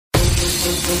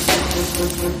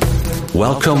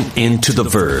Welcome into The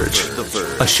Verge,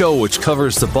 a show which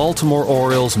covers the Baltimore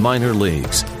Orioles minor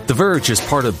leagues. The Verge is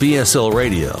part of BSL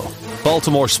Radio.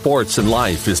 Baltimore Sports and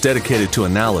Life is dedicated to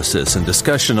analysis and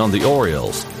discussion on the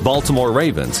Orioles, Baltimore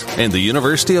Ravens, and the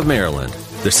University of Maryland.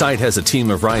 The site has a team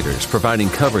of writers providing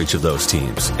coverage of those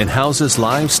teams and houses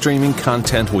live streaming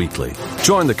content weekly.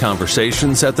 Join the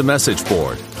conversations at the message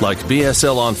board, like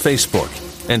BSL on Facebook,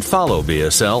 and follow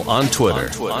BSL on Twitter.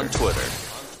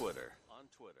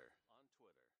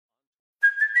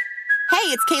 Hey,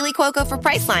 it's Kaylee Cuoco for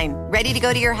Priceline. Ready to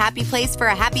go to your happy place for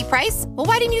a happy price? Well,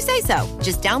 why didn't you say so?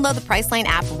 Just download the Priceline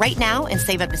app right now and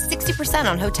save up to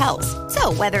 60% on hotels.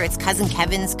 So whether it's Cousin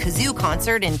Kevin's Kazoo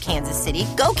Concert in Kansas City,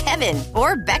 go Kevin,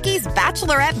 or Becky's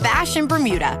Bachelorette Bash in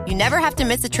Bermuda, you never have to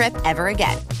miss a trip ever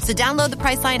again. So download the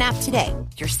Priceline app today.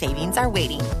 Your savings are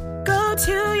waiting. Go to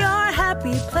your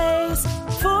happy place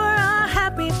for a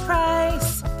happy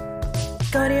price.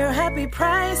 Go to your happy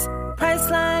price,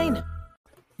 Priceline.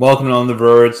 Welcome to On the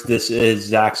Verge. This is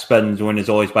Zach Spedden, joined as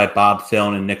always by Bob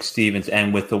Philon and Nick Stevens.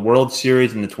 And with the World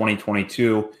Series and the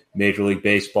 2022 Major League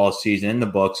Baseball season in the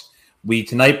books, we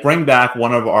tonight bring back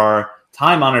one of our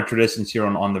time-honored traditions here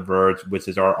on The Verge, which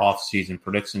is our off-season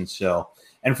predictions show.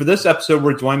 And for this episode,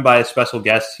 we're joined by a special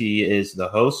guest. He is the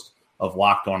host of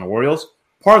Locked On Orioles,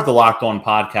 part of the Locked On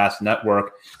Podcast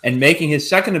Network, and making his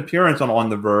second appearance on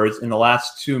The Verge in the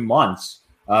last 2 months.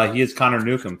 He is Connor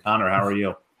Newcomb. Connor, how are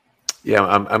you? Yeah,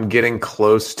 I'm getting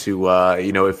close to,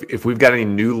 if we've got any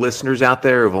new listeners out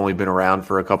there who've only been around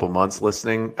for a couple months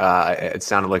listening, it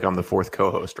sounded like I'm the fourth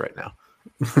co-host right now.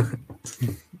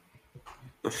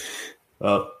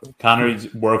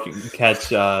 Connor's working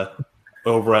catch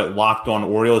over at Locked On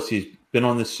Orioles. He's been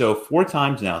on this show 4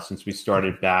 times now since we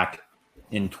started back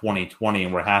in 2020,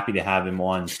 and we're happy to have him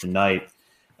on tonight.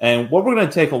 And what we're going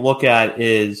to take a look at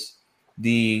is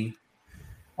the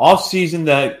off-season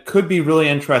that could be really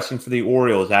interesting for the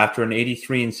Orioles. After an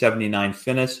 83-79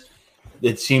 finish,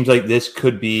 it seems like this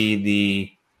could be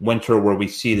the winter where we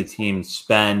see the team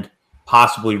spend,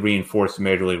 possibly reinforce the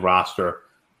Major League roster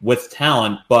with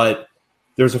talent. But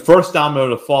there's a first domino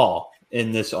to fall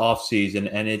in this offseason,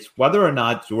 and it's whether or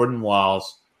not Jordan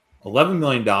Lyles' $11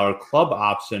 million club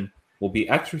option will be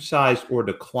exercised or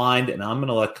declined. And I'm going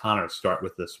to let Connor start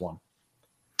with this one.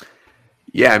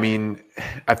 Yeah, I mean,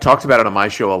 I've talked about it on my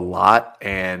show a lot,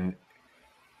 and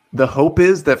the hope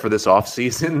is that for this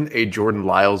offseason, a Jordan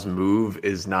Lyles move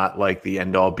is not like the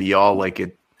end-all, be-all like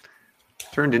it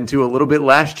turned into a little bit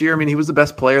last year. I mean, he was the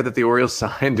best player that the Orioles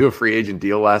signed to a free agent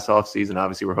deal last offseason.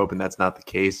 Obviously, we're hoping that's not the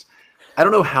case. I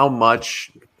don't know how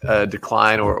much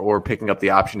decline or picking up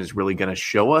the option is really going to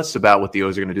show us about what the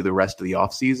O's are going to do the rest of the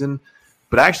offseason,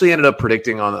 but I actually ended up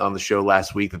predicting on the show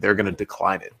last week that they're going to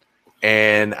decline it.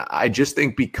 And I just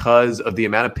think because of the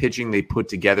amount of pitching they put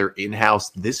together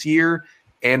in-house this year,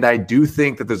 and I do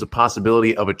think that there's a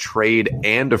possibility of a trade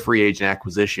and a free agent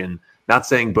acquisition, not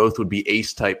saying both would be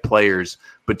ace-type players,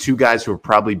 but 2 guys who are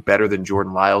probably better than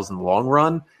Jordan Lyles in the long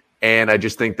run. And I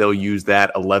just think they'll use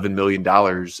that $11 million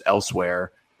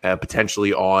elsewhere,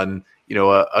 potentially on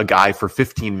a guy for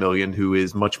 $15 million who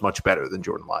is much, much better than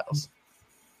Jordan Lyles.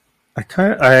 I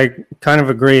kind of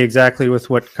agree exactly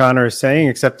with what Connor is saying,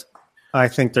 except I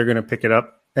think they're going to pick it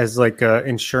up as like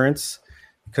insurance,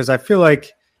 because I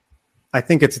think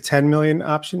it's a 10 million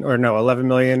option, or no, 11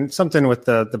 million, something with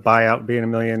the buyout being $1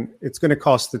 million. It's going to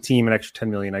cost the team an extra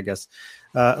 10 million, I guess.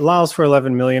 Allows for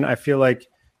 11 million. I feel like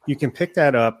you can pick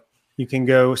that up. You can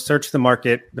go search the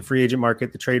market, the free agent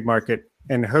market, the trade market,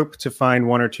 and hope to find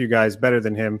 1 or 2 guys better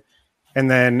than him. And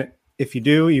then if you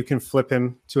do, you can flip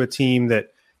him to a team that,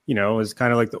 is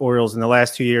kind of like the Orioles in the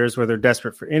last 2 years where they're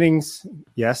desperate for innings.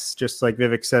 Yes, just like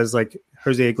Vivek says, like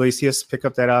Jose Iglesias, pick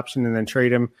up that option and then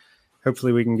trade him.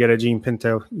 Hopefully we can get a Gene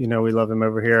Pinto. We love him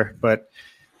over here. But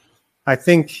I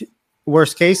think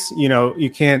worst case, you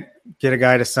can't get a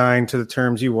guy to sign to the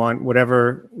terms you want.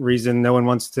 Whatever reason, no one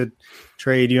wants to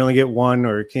trade. You only get one,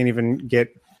 or can't even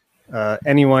get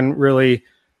anyone really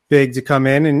big to come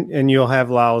in, and you'll have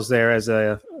Lyles there as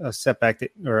a setback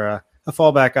or a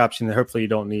fallback option that hopefully you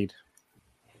don't need.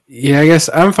 Yeah, I guess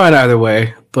I'm fine either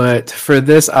way. But for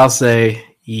this, I'll say,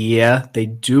 yeah, they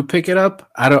do pick it up.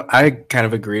 I kind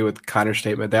of agree with Connor's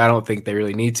statement that I don't think they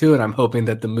really need to, and I'm hoping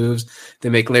that the moves they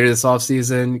make later this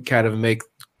offseason kind of make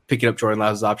picking up Jordan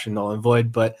Lyles' option null and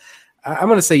void. But I'm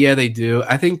going to say, yeah, they do.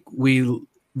 I think we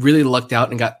really lucked out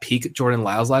and got peak Jordan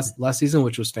Lyles last season,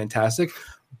 which was fantastic.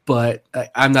 But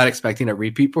I'm not expecting a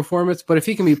repeat performance. But if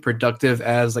he can be productive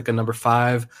as like a number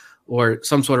 5 or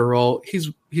some sort of role,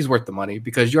 he's worth the money,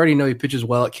 because you already know he pitches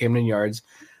well at Camden Yards.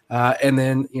 And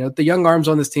then, the young arms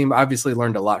on this team obviously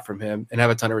learned a lot from him and have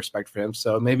a ton of respect for him.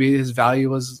 So maybe his value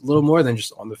was a little more than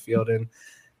just on the field. And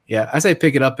yeah, I say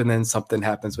pick it up and then something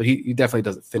happens, but he definitely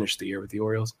doesn't finish the year with the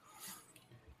Orioles.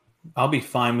 I'll be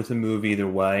fine with the move either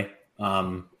way.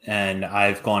 And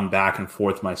I've gone back and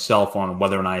forth myself on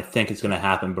whether or not I think it's going to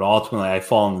happen, but ultimately I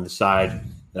fall on the side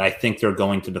that I think they're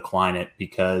going to decline it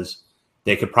because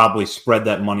they could probably spread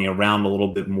that money around a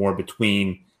little bit more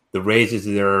between the raises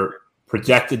they're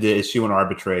projected to issue in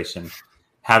arbitration,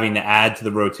 having to add to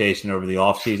the rotation over the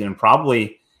offseason, and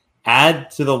probably add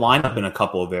to the lineup in a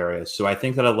couple of areas. So I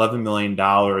think that $11 million,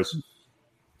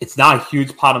 it's not a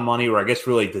huge pot of money, or I guess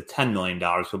really the $10 million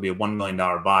will be a $1 million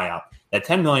buyout. That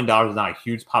 $10 million is not a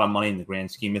huge pot of money in the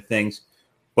grand scheme of things,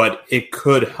 but it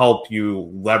could help you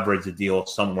leverage a deal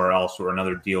somewhere else or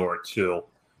another deal or two.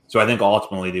 So I think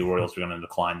ultimately the Orioles are going to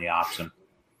decline the option.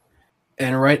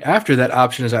 And right after that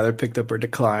option is either picked up or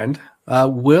declined,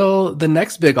 will the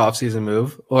next big offseason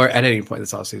move, or at any point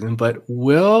this offseason, but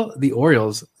will the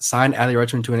Orioles sign Adley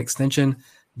Rutschman to an extension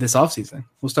this offseason?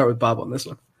 We'll start with Bob on this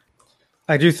one.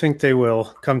 I do think they will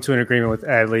come to an agreement with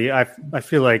Adley. I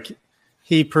feel like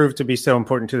he proved to be so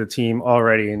important to the team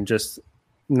already in just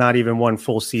not even one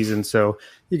full season. So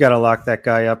you got to lock that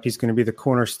guy up. He's going to be the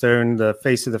cornerstone, the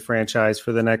face of the franchise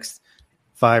for the next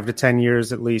 5 to 10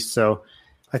 years at least. So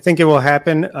I think it will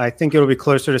happen. I think it'll be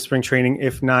closer to spring training,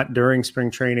 if not during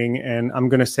spring training. And I'm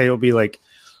going to say it'll be like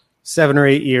 7 or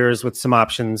 8 years with some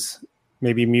options,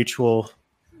 maybe mutual,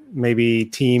 maybe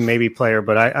team, maybe player.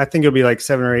 But I think it'll be like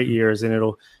 7 or 8 years, and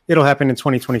it'll happen in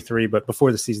 2023, but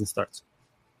before the season starts.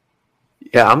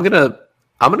 Yeah, I'm gonna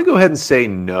go ahead and say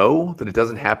no, that it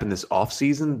doesn't happen this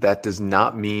offseason. That does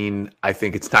not mean I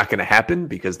think it's not going to happen,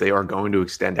 because they are going to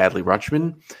extend Adley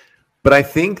Rutschman. But I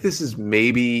think this is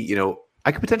maybe,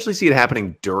 I could potentially see it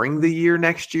happening during the year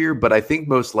next year, but I think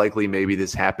most likely maybe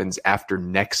this happens after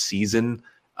next season.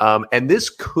 And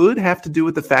this could have to do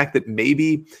with the fact that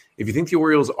maybe if you think the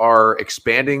Orioles are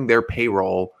expanding their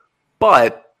payroll,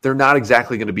 but they're not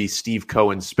exactly going to be Steve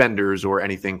Cohen spenders or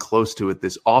anything close to it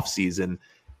this offseason,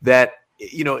 that,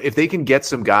 if they can get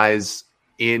some guys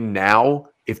in now,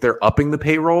 if they're upping the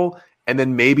payroll, and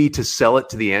then maybe to sell it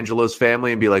to the Angelos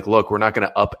family and be like, look, we're not going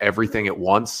to up everything at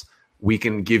once. We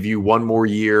can give you one more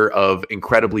year of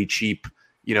incredibly cheap,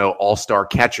 all-star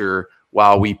catcher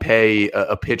while we pay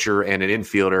a pitcher and an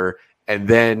infielder. And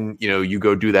then, you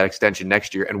go do that extension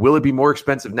next year. And will it be more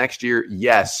expensive next year?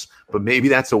 Yes. But maybe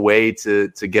that's a way to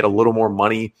get a little more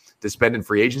money to spend in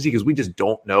free agency, because we just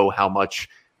don't know how much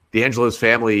the Angelos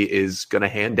family is going to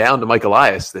hand down to Mike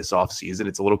Elias this offseason.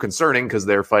 It's a little concerning because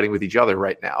they're fighting with each other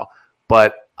right now.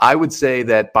 But I would say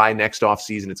that by next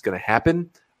offseason, it's going to happen.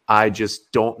 I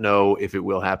just don't know if it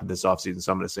will happen this offseason,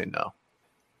 so I'm going to say no.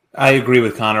 I agree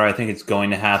with Connor. I think it's going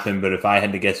to happen, but if I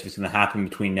had to guess if it's going to happen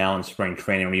between now and spring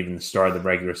training or even the start of the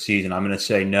regular season, I'm going to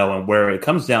say no. And where it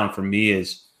comes down for me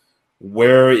is,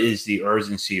 where is the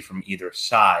urgency from either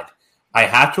side? I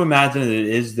have to imagine that it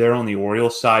is there on the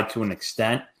Orioles side to an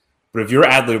extent, but if you're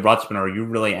Adley Rutschman, are you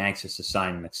really anxious to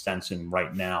sign an extension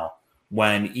right now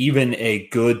when even a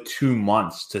good 2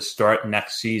 months to start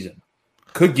next season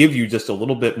could give you just a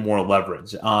little bit more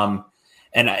leverage?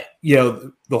 And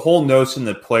the whole notion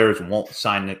that players won't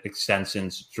sign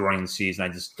extensions during the season, I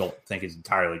just don't think is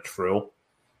entirely true.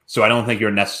 So I don't think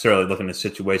you're necessarily looking at a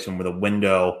situation where the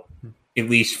window, at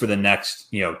least for the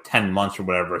next 10 months or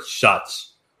whatever,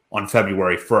 shuts on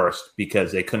February 1st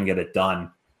because they couldn't get it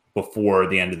done before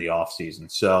the end of the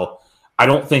offseason. So I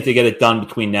don't think they get it done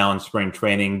between now and spring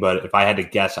training, but if I had to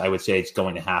guess, I would say it's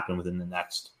going to happen within the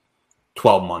next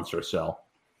 12 months or so.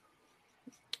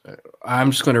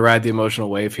 I'm just going to ride the emotional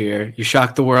wave here. You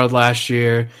shocked the world last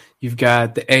year. You've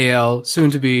got the AL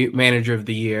soon-to-be manager of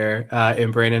the year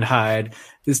in Brandon Hyde.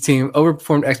 This team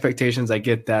overperformed expectations. I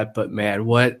get that, but man,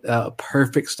 what a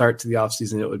perfect start to the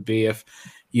offseason it would be if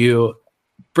you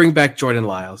bring back Jordan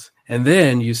Lyles and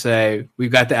then you say,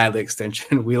 we've got the Adley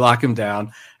extension. We lock him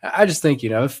down. I just think,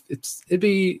 it'd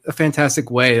be a fantastic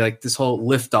way, like this whole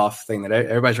liftoff thing that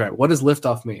everybody's right. What does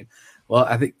liftoff mean? Well,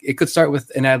 I think it could start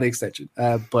with an Adley extension.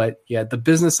 But yeah, the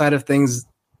business side of things,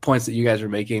 points that you guys are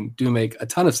making do make a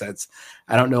ton of sense.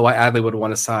 I don't know why Adley would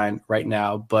want to sign right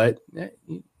now, but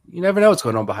you never know what's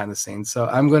going on behind the scenes. So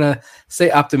I'm going to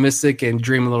stay optimistic and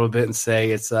dream a little bit and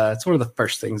say it's one of the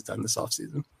first things done this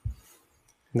offseason.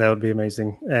 That would be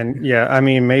amazing. And yeah, I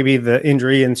mean, maybe the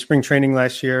injury in spring training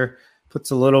last year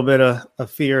puts a little bit of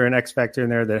fear and X factor in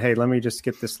there that, hey, let me just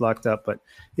get this locked up. But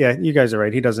yeah, you guys are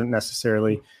right. He doesn't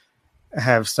necessarily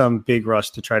have some big rush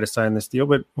to try to sign this deal,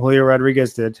 but Julio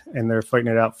Rodriguez did, and they're fighting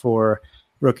it out for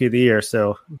Rookie of the Year.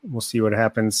 So we'll see what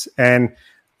happens. And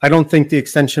I don't think the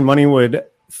extension money would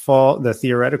fall, the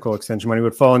theoretical extension money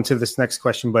would fall into this next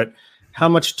question, but how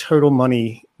much total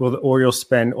money will the Orioles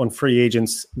spend on free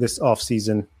agents this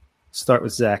offseason? Start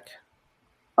with Zach.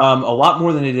 A lot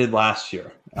more than they did last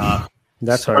year.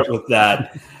 That's start hard. with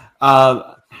that.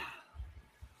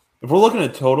 If we're looking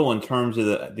at total in terms of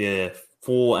the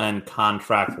full end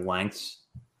contract lengths,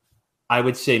 I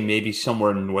would say maybe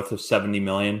somewhere north of $70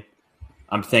 million.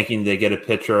 I'm thinking they get a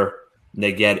pitcher,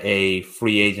 they get a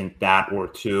free agent bat or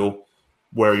two,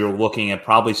 where you're looking at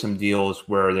probably some deals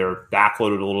where they're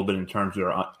backloaded a little bit in terms of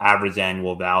their average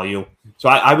annual value. So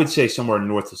I would say somewhere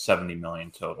north of $70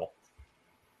 million total.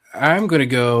 I'm going to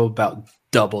go about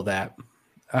double that.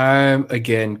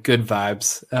 Again, good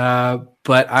vibes.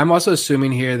 But I'm also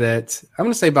assuming here that I'm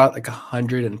going to say about like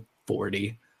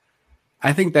 140.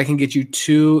 I think that can get you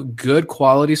two good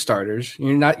quality starters.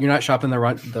 You're not shopping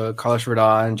the Carlos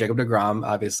Rodon, Jacob deGrom,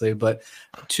 obviously, but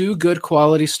two good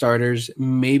quality starters,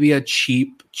 maybe a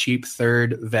cheap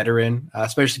third veteran,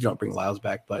 especially if you don't bring Lyles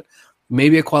back, but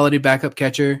maybe a quality backup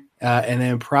catcher. And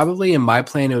then probably in my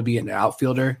plan, it would be an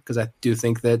outfielder, because I do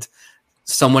think that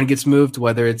someone gets moved,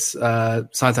 whether it's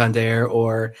Santander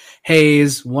or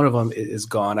Hayes. One of them is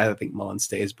gone. I think Mullen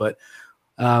stays, but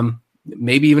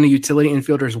maybe even a utility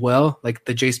infielder as well, like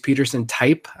the Jace Peterson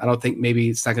type. I don't think maybe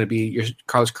it's not going to be your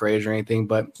Carlos Correa or anything,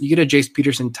 but you get a Jace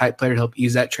Peterson type player to help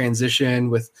ease that transition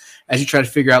with, as you try to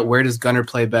figure out where does Gunnar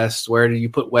play best, where do you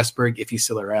put Westberg if he's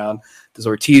still around, does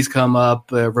Ortiz come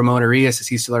up, Ramon Arias, is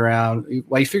he still around?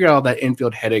 While you figure out all that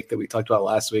infield headache that we talked about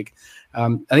last week,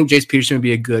 I think Jace Peterson would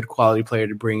be a good quality player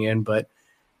to bring in, but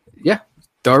yeah,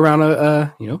 throw around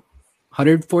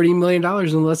 $140 million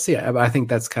and let's see. I think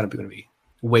that's kind of going to be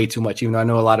way too much, even though I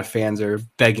know a lot of fans are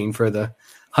begging for the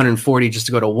 140 just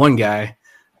to go to one guy.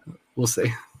 We'll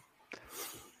see.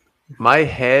 My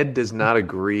head does not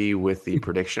agree with the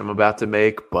prediction I'm about to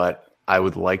make, but I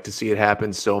would like to see it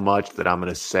happen so much that I'm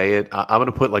going to say it. I'm going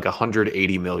to put like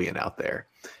 180 million out there.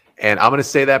 And I'm going to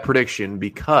say that prediction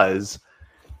because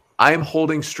I am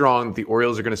holding strong that the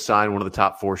Orioles are going to sign one of the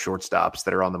top four shortstops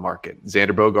that are on the market.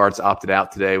 Xander Bogaerts opted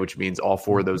out today, which means all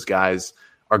four of those guys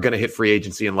are going to hit free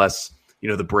agency unless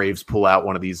the Braves pull out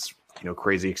one of these,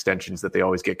 crazy extensions that they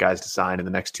always get guys to sign in the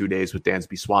next 2 days with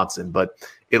Dansby Swanson. But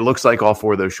it looks like all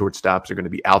four of those shortstops are going to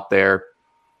be out there.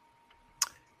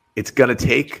 It's going to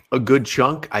take a good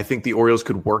chunk. I think the Orioles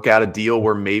could work out a deal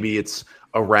where maybe it's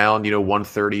around,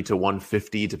 130 to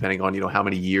 150, depending on, how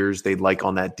many years they'd like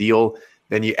on that deal.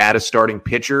 Then you add a starting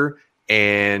pitcher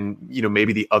and,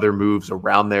 maybe the other moves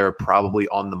around there are probably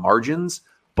on the margins.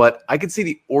 But I could see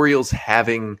the Orioles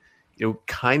having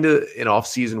kind of an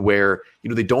offseason where,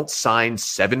 they don't sign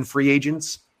 7 free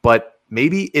agents, but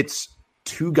maybe it's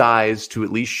 2 guys to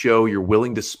at least show you're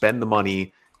willing to spend the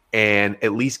money and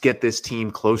at least get this team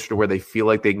closer to where they feel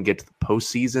like they can get to the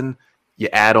postseason. You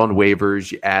add on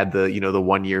waivers, you add the, the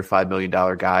 1 year, $5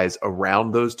 million guys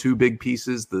around those 2 big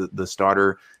pieces, the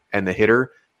starter and the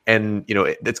hitter. And,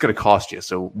 it's going to cost you.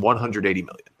 So 180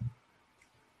 million.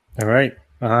 All right.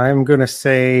 I'm going to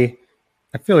say,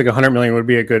 I feel like 100 million would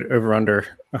be a good over-under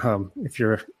if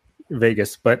you're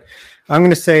Vegas, but I'm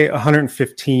going to say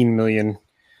 115 million.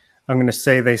 I'm going to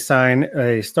say they sign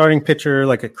a starting pitcher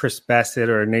like a Chris Bassett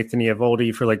or a Nathan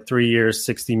Eovaldi for like 3 years,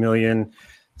 60 million.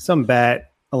 Some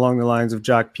bat along the lines of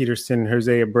Jock Peterson,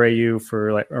 Jose Abreu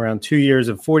for like around 2 years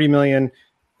and 40 million.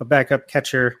 A backup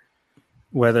catcher,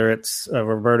 whether it's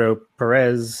Roberto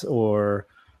Perez or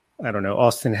I don't know,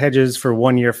 Austin Hedges for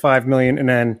 1 year, 5 million, and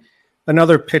then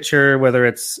another pitcher, whether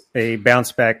it's a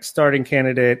bounce back starting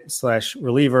candidate /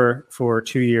 reliever for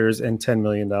 2 years and $10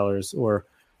 million, or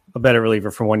a better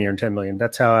reliever for 1 year and $10 million.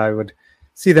 That's how I would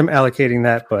see them allocating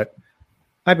that, but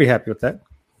I'd be happy with that.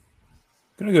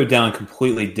 I'm going to go down a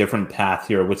completely different path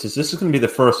here, which is this is going to be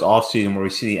the first offseason where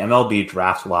we see the MLB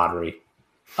draft lottery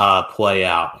play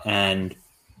out. And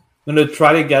I'm going to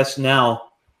try to guess now,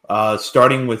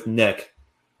 starting with Nick,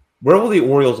 where will the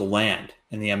Orioles land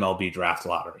in the MLB draft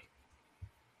lottery?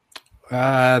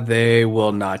 They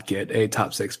will not get a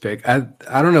top 6 pick. I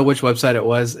don't know which website it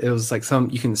was. It was like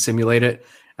you can simulate it.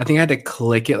 I think I had to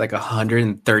click it like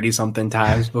 130 something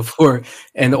times before,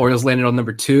 and the Orioles landed on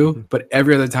number 2, but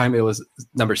every other time it was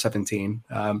number 17.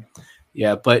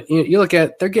 Yeah, but you look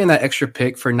at, they're getting that extra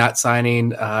pick for not signing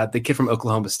the kid from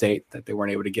Oklahoma State that they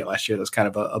weren't able to get last year. That was kind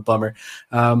of a bummer.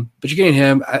 But you're getting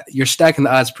him. You're stacking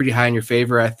the odds pretty high in your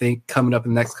favor, I think, coming up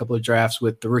in the next couple of drafts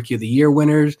with the Rookie of the Year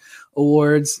winners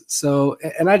awards. So,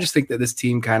 and I just think that this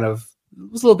team kind of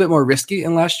was a little bit more risky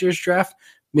in last year's draft,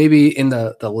 maybe in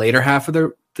the later half of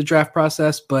the draft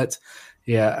process. But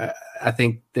yeah, I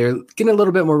think they're getting a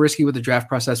little bit more risky with the draft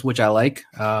process, which I like.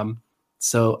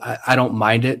 So I don't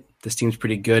mind it. This team's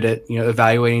pretty good at,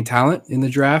 evaluating talent in the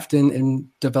draft and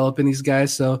developing these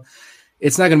guys. So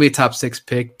it's not going to be a top 6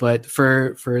 pick, but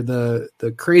for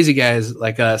the crazy guys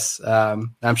like us,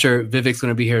 I'm sure Vivek's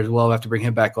going to be here as well. We'll have to bring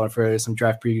him back on for some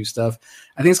draft preview stuff.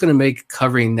 I think it's going to make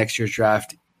covering next year's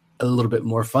draft a little bit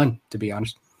more fun, to be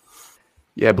honest.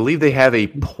 Yeah, I believe they have a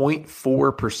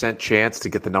 0.4% chance to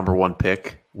get the number 1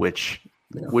 pick, which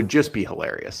would just be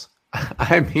hilarious.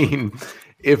 I mean,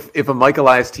 if a Mike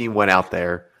Elias team went out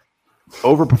there,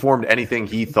 overperformed anything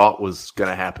he thought was going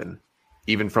to happen,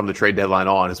 even from the trade deadline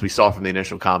on, as we saw from the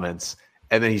initial comments,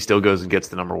 and then he still goes and gets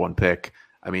the number 1 pick,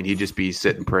 I mean, he'd just be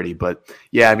sitting pretty. But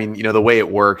yeah, I mean, the way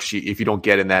it works, if you don't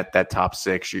get in that top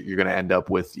 6, you're going to end up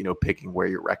with, picking where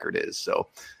your record is. So,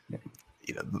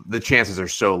 the chances are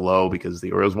so low because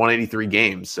the Orioles won 83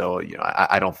 games. So,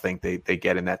 I don't think they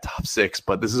get in that top 6,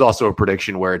 but this is also a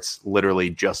prediction where it's literally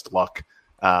just luck.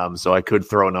 So I could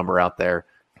throw a number out there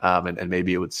and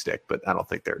maybe it would stick, but I don't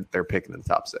think they're picking in the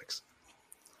top 6.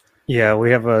 Yeah, we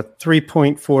have a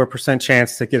 3.4%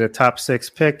 chance to get a top 6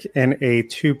 pick and a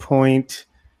 2.3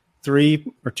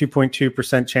 or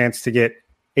 2.2% chance to get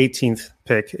 18th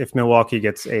pick if Milwaukee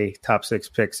gets a top 6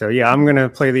 pick. So yeah, I'm going to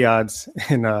play the odds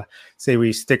and say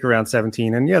we stick around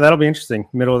 17. And yeah, that'll be interesting.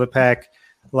 Middle of the pack.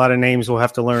 A lot of names we'll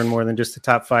have to learn more than just the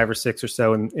top 5 or 6 or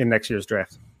so in next year's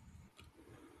draft.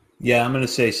 Yeah, I'm going to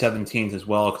say 17th as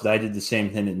well because I did the same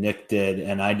thing that Nick did,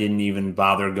 and I didn't even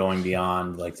bother going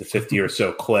beyond like the 50 or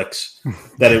so clicks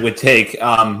that it would take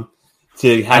to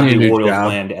have the Orioles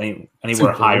land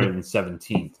anywhere higher than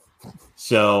 17th.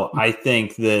 So I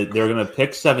think that they're going to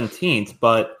pick 17th,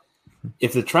 but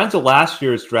if the trends of last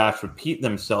year's draft repeat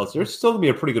themselves, there's still going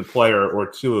to be a pretty good player or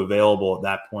 2 available at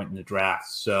that point in the draft.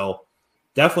 So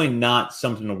definitely not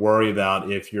something to worry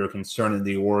about if you're concerned that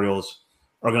the Orioles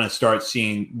are going to start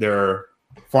seeing their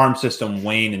farm system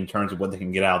wane in terms of what they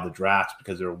can get out of the draft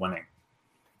because they're winning.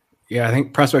 Yeah, I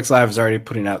think Prospects Live is already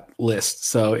putting out lists.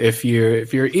 So if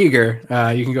you're eager,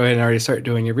 you can go ahead and already start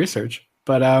doing your research.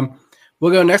 But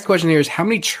we'll go. Next question here is, how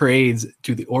many trades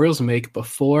do the Orioles make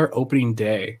before opening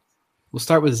day? We'll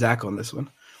start with Zach on this one.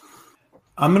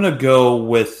 I'm going to go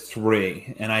with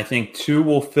 3, and I think 2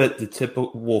 will fit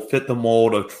the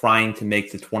mold of trying to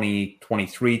make the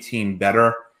 2023 team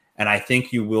better. And I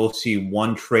think you will see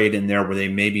 1 trade in there where they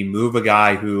maybe move a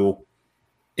guy who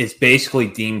is basically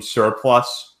deemed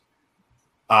surplus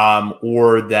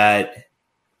or that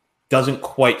doesn't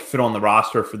quite fit on the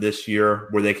roster for this year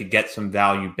where they could get some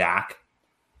value back.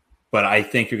 But I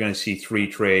think you're going to see 3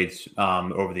 trades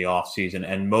over the offseason,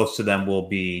 and most of them will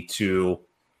be to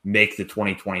make the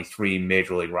 2023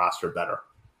 Major League roster better.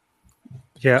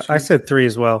 Yeah, I said 3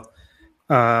 as well.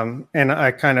 And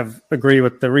I kind of agree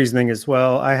with the reasoning as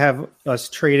well. I have us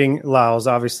trading Lyles,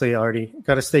 obviously already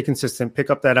got to stay consistent, pick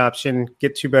up that option,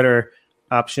 get 2 better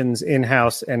options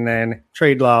in-house, and then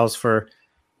trade Lyles for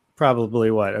probably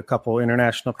a couple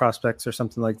international prospects or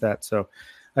something like that. So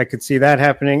I could see that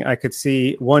happening. I could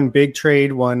see 1 big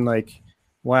trade, one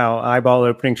eyeball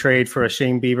opening trade for a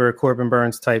Shane Bieber, Corbin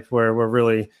Burns type where we're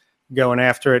really going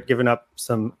after it, giving up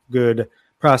some good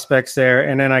prospects there.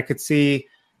 And then I could see,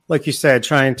 like you said,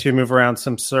 trying to move around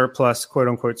some surplus, quote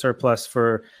unquote surplus,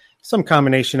 for some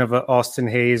combination of Austin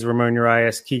Hayes, Ramon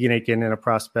Urias, Keegan Aiken, and a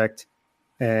prospect,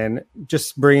 and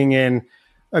just bringing in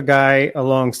a guy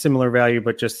along similar value,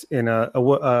 but just in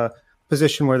a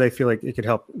position where they feel like it could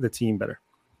help the team better.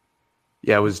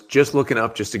 Yeah, I was just looking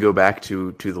up just to go back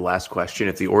to the last question.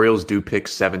 If the Orioles do pick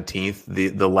 17th,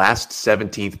 the last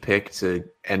 17th pick to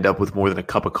end up with more than a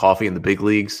cup of coffee in the big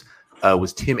leagues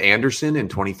was Tim Anderson in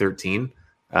 2013.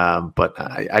 But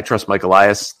I trust Mike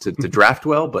Elias to draft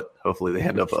well, but hopefully they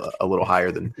end up a little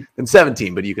higher than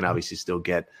 17. But you can obviously still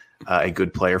get a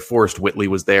good player. Forrest Whitley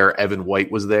was there. Evan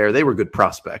White was there. They were good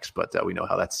prospects, but we know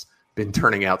how that's been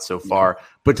turning out so far.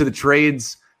 But to the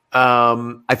trades,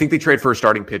 I think they trade for a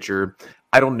starting pitcher.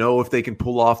 I don't know if they can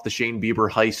pull off the Shane Bieber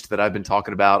heist that I've been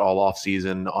talking about all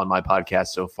offseason on my podcast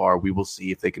so far. We will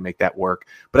see if they can make that work.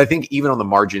 But I think even on the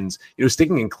margins,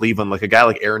 sticking in Cleveland, like a guy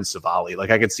like Aaron Savali,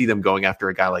 like I could see them going after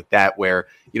a guy like that where,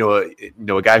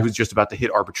 a guy who's just about to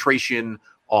hit arbitration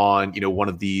on, one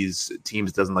of these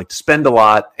teams doesn't like to spend a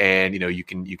lot, and, you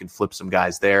can flip some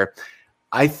guys there.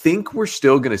 I think we're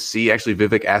still going to see, actually,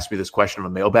 Vivek asked me this question on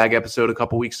a mailbag episode a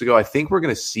couple weeks ago. I think we're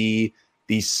going to see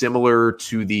these similar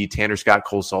to the Tanner Scott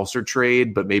Cole Sulser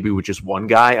trade, but maybe with just one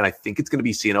guy. And I think it's going to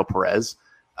be Cionel Perez.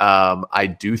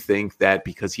 I do think that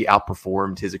because he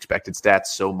outperformed his expected stats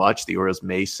so much, the Orioles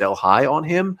may sell high on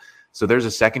him. So there's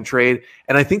a second trade.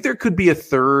 And I think there could be a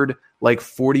third,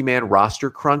 40-man roster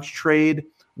crunch trade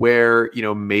where,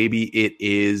 maybe it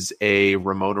is a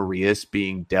Ramon Urias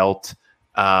being dealt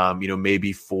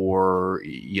maybe for,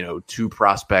 two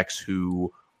prospects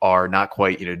who are not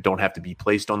quite, don't have to be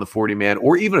placed on the 40-man,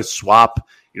 or even a swap,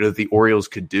 that the Orioles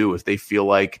could do if they feel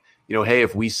like, hey,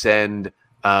 if we send,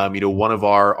 one of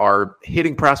our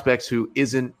hitting prospects who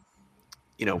isn't,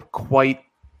 quite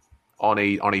on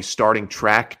a starting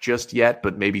track just yet,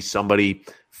 but maybe somebody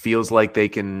feels like they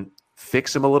can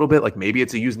fix him a little bit. Like maybe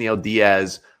it's a Yusniel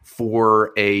Diaz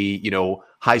for a,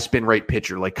 high spin rate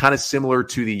pitcher, like kind of similar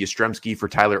to the Yastrzemski for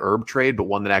Tyler Erb trade, but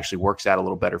one that actually works out a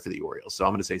little better for the Orioles. So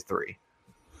I'm going to say 3.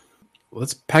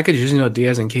 Let's package Yusniel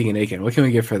Diaz and Keegan Aiken. What can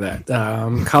we get for that?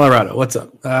 Colorado, what's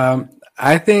up?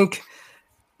 I think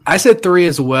I said 3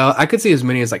 as well. I could see as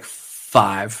many as like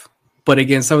 5. But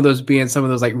again, some of those being some of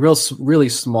those like really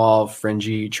small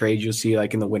fringy trades you'll see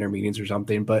like in the winter meetings or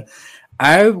something. But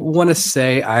I want to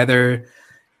say either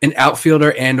an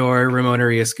outfielder and or Ramon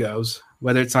Urias goes,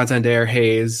 whether it's Santander,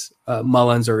 Hayes,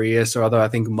 Mullins, or Urias, or although I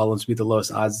think Mullins would be the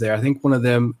lowest odds there. I think one of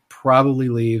them probably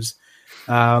leaves.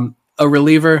 A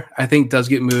reliever, I think, does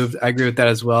get moved. I agree with that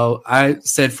as well. I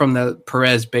said from the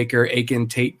Perez, Baker, Aiken,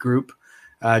 Tate group,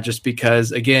 just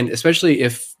because, again, especially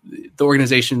if the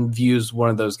organization views one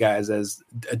of those guys as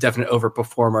a definite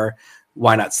overperformer,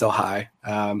 why not sell high?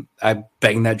 I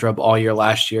banged that drum all year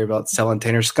last year about selling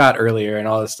Tanner Scott earlier and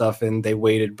all this stuff, and they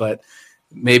waited. But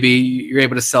maybe you're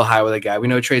able to sell high with a guy. We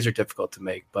know trades are difficult to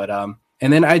make, but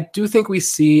and then I do think we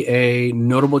see a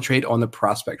notable trade on the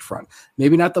prospect front.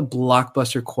 Maybe not the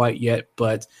blockbuster quite yet,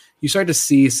 but you start to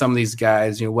see some of these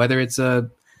guys, whether it's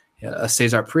a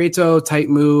Cesar Prieto type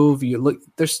move, you look,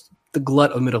 there's the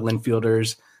glut of middle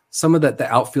infielders. Some of the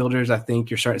outfielders, I think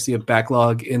you're starting to see a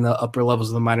backlog in the upper levels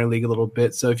of the minor league a little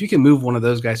bit. So if you can move one of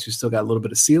those guys who's still got a little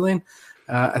bit of ceiling,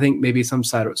 I think maybe some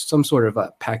sort of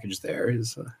a package there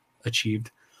is achieved.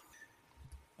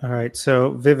 All right,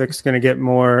 so Vivek's going to get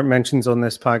more mentions on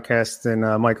this podcast than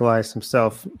Michael Elias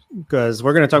himself, because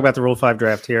we're going to talk about the Rule 5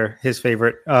 draft here, his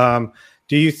favorite.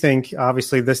 Do you think,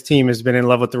 obviously, this team has been in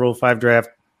love with the Rule 5 draft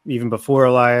even before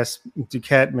Elias,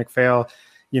 Duquette, McPhail?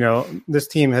 This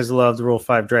team has loved the Rule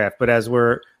 5 draft, but as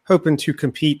we're hoping to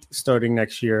compete starting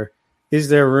next year, is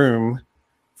there room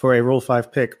for a Rule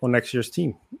 5 pick on next year's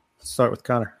team? Let's start with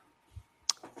Connor.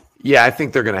 Yeah, I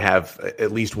think they're going to have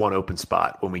at least one open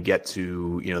spot when we get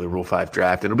to, the Rule 5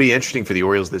 draft. And it'll be interesting for the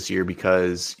Orioles this year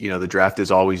because, the draft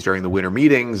is always during the winter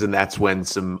meetings, and that's when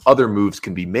some other moves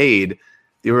can be made.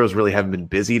 The Orioles really haven't been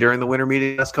busy during the winter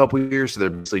meeting the last couple of years, so they're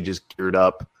basically just geared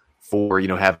up for,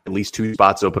 have at least 2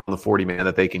 spots open on the 40-man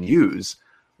that they can use.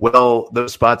 Well,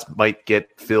 those spots might get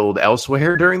filled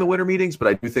elsewhere during the winter meetings, but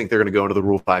I do think they're going to go into the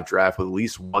Rule 5 draft with at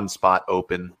least one spot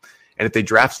open. And if they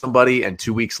draft somebody and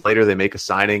 2 weeks later they make a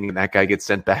signing and that guy gets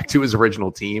sent back to his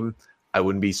original team, I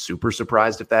wouldn't be super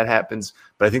surprised if that happens.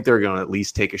 But I think they're going to at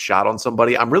least take a shot on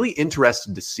somebody. I'm really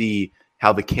interested to see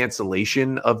how the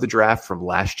cancellation of the draft from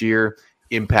last year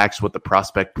impacts what the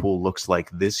prospect pool looks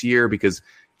like this year. Because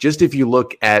just if you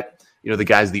look at, the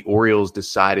guys the Orioles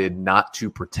decided not to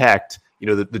protect,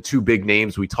 the 2 big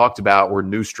names we talked about were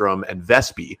Newstrom and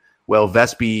Vespi. Well,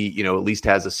 Vespi, at least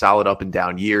has a solid up and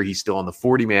down year. He's still on the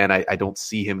 40-man. I don't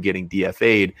see him getting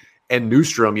DFA'd. And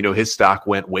Newstrom, his stock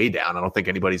went way down. I don't think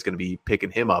anybody's going to be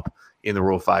picking him up in the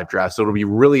Rule 5 draft. So it'll be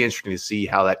really interesting to see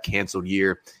how that canceled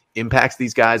year impacts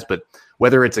these guys. But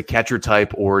whether it's a catcher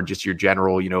type or just your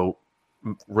general,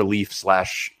 relief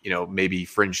 / maybe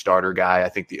fringe starter guy, I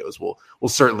think the O's will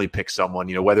certainly pick someone,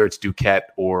 whether it's Duquette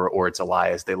or it's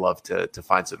Elias. They love to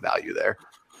find some value there.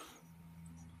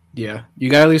 Yeah, you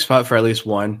got to at least spot for at least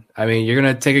one. I mean, you're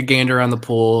going to take a gander around the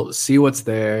pool, see what's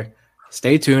there.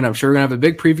 Stay tuned. I'm sure we're going to have a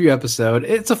big preview episode.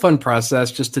 It's a fun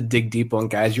process just to dig deep on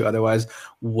guys you otherwise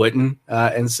wouldn't.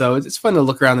 And so it's fun to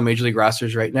look around the Major League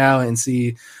rosters right now and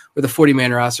see where the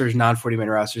 40-man rosters, non-40-man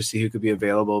rosters, see who could be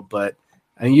available. But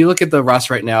I mean, you look at the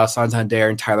roster right now, Santander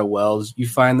and Tyler Wells, you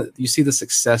find that you see the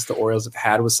success the Orioles have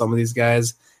had with some of these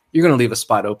guys. You're going to leave a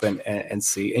spot open and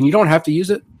see. And you don't have to use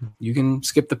it. You can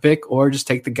skip the pick or just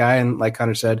take the guy. And like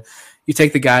Connor said, you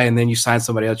take the guy and then you sign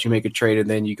somebody else, you make a trade, and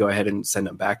then you go ahead and send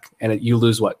them back. And you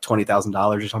lose, $20,000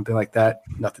 or something like that?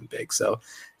 Nothing big. So,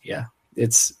 yeah,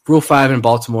 it's Rule 5 in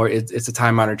Baltimore. It's a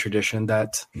time-honored tradition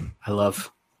that I love.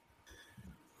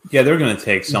 Yeah, they're going to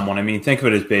take someone. I mean, think of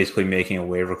it as basically making a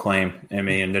waiver claim. I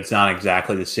mean, it's not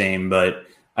exactly the same, but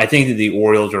I think that the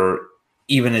Orioles are,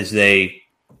 even as they,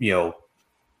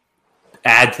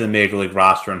 add to the Major League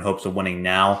roster in hopes of winning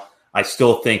now, I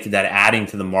still think that adding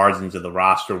to the margins of the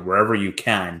roster wherever you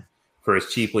can for as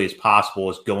cheaply as possible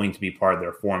is going to be part of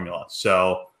their formula.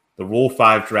 So the Rule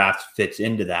 5 draft fits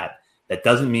into that. That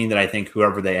doesn't mean that I think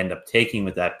whoever they end up taking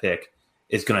with that pick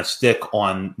is going to stick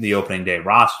on the opening day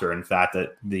roster. In fact,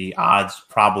 that the odds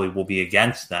probably will be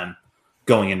against them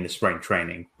going into spring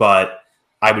training. But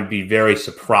I would be very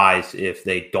surprised if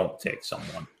they don't take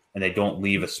someone and they don't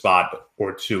leave a spot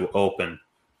or two open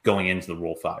going into the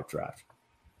Rule 5 draft.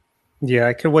 Yeah,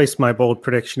 I could waste my bold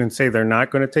prediction and say they're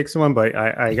not going to take someone, but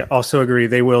I also agree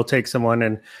they will take someone.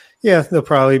 And yeah, they'll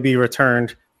probably be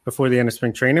returned before the end of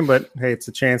spring training. But hey, it's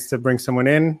a chance to bring someone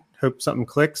in, hope something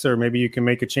clicks, or maybe you can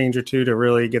make a change or two to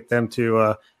really get them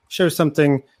to show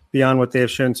something beyond what they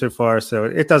have shown so far. So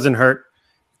it doesn't hurt.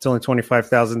 It's only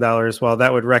 $25,000. While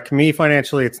that would wreck me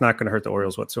financially, it's not going to hurt the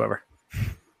Orioles whatsoever.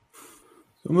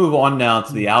 We'll move on now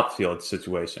to the outfield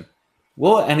situation.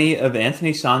 Will any of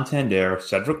Anthony Santander,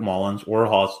 Cedric Mullins, or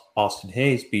Austin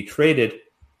Hayes be traded?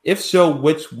 If so,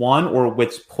 which one or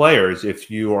which players, if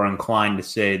you are inclined to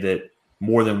say that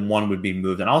more than one would be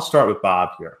moved? And I'll start with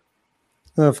Bob here.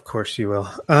 Of course you will.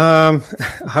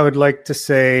 I would like to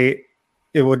say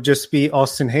it would just be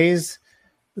Austin Hayes.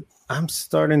 I'm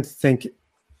starting to think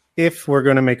if we're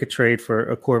going to make a trade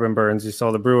for a Corbin Burns, you saw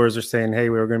the Brewers are saying, hey,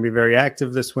 we were going to be very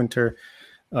active this winter.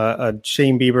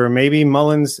 Shane Bieber, maybe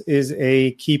Mullins is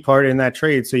a key part in that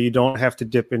trade, so you don't have to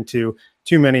dip into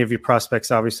too many of your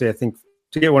prospects. Obviously, I think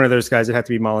to get one of those guys, it had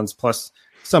to be Mullins plus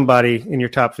somebody in your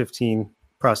top 15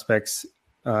 prospects,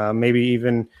 maybe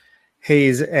even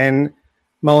Hayes and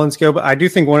Mullins go. But I do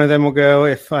think one of them will go.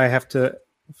 If I have to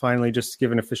finally just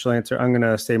give an official answer, I'm going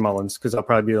to say Mullins because I'll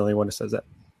probably be the only one that says that.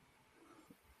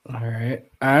 All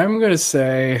right. I'm going to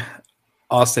say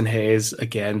Austin Hayes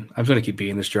again. I'm going to keep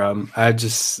beating this drum.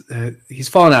 He's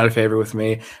fallen out of favor with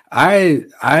me.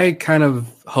 I kind of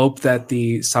hope that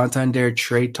the Santander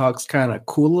trade talks kind of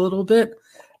cool a little bit.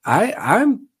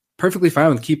 I'm perfectly fine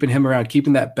with keeping him around,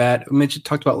 keeping that bat. I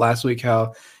talked about last week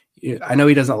how I know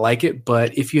he doesn't like it,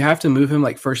 but if you have to move him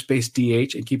like first base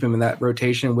DH and keep him in that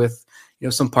rotation with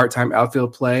some part-time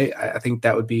outfield play, I think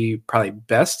that would be probably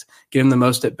best. Get him the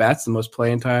most at bats, the most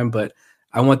playing time, but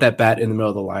I want that bat in the middle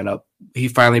of the lineup. He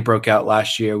finally broke out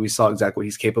last year. We saw exactly what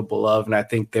he's capable of, and I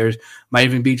think there might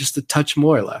even be just a touch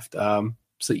more left.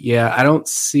 So yeah, I don't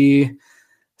see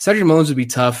Cedric Mullins would be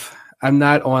tough. I'm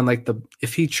not on like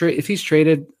if he's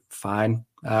traded, fine.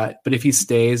 But if he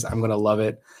stays, I'm gonna love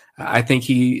it. I think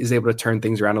he is able to turn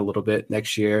things around a little bit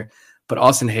next year. But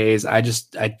Austin Hayes, I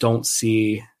don't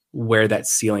see where that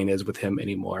ceiling is with him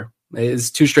anymore. It's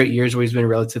 2 straight years where he's been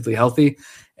relatively healthy,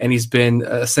 and he's been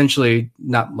essentially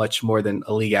not much more than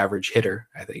a league average hitter,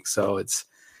 I think. So if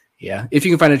you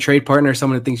can find a trade partner,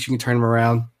 someone that thinks you can turn him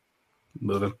around,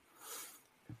 move him.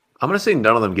 I'm going to say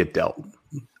none of them get dealt.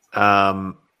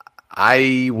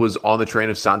 I was on the train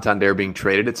of Santander being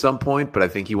traded at some point, but I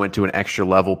think he went to an extra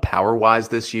level power-wise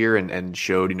this year and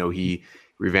showed, he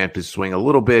revamped his swing a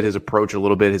little bit, his approach a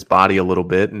little bit, his body a little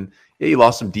bit, and he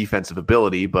lost some defensive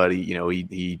ability, but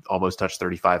he almost touched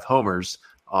 35 homers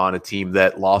on a team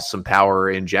that lost some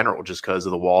power in general just because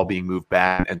of the wall being moved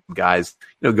back and guys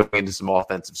going into some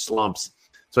offensive slumps.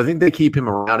 So I think they keep him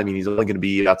around. I mean, he's only going to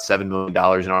be about $7 million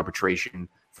in arbitration.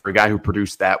 For a guy who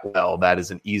produced that well, that is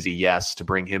an easy yes to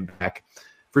bring him back.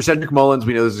 For Cedric Mullins,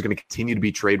 we know this is going to continue to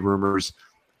be trade rumors.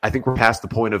 I think we're past the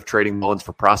point of trading Mullins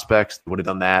for prospects. They would have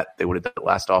done that. They would have done it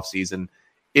last offseason.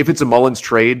 If it's a Mullins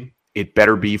trade, it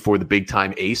better be for the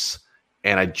big-time ace,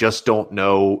 and I just don't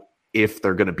know if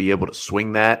they're going to be able to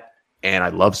swing that. And I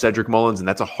love Cedric Mullins, and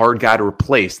that's a hard guy to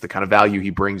replace, the kind of value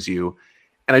he brings you.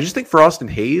 And I just think for Austin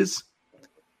Hayes,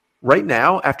 right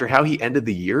now, after how he ended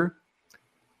the year,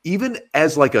 even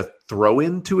as like a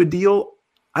throw-in to a deal,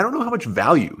 I don't know how much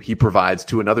value he provides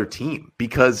to another team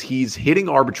because he's hitting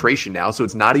arbitration now. So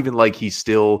it's not even like he's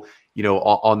still,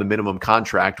 on the minimum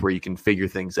contract where you can figure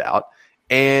things out.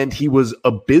 And he was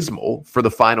abysmal for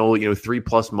the final,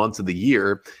 3+ months of the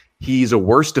year. He's a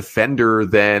worse defender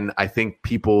than I think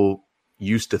people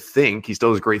used to think. He still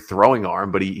has a great throwing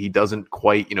arm, but he doesn't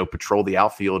quite, patrol the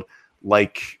outfield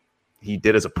like he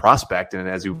did as a prospect and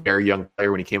as a very young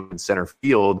player when he came in center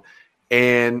field.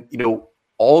 And,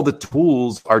 all the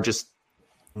tools are just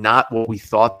not what we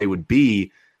thought they would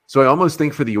be. So I almost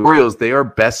think for the Orioles, they are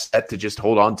best set to just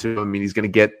hold on to him. I mean, he's going to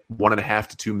get $1.5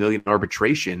 to $2 million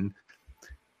arbitration.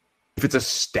 If it's a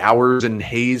Stowers and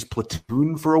Hayes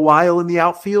platoon for a while in the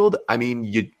outfield, I mean,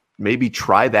 you maybe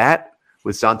try that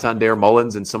with Santander,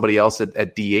 Mullins, and somebody else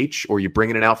at DH, or you bring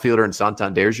in an outfielder and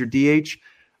Santander's your DH.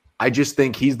 I just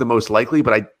think he's the most likely,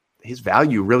 but his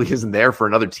value really isn't there for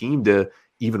another team to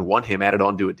even want him added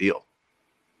onto a deal.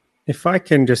 If I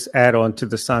can just add on to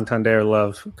the Santander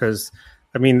love, because,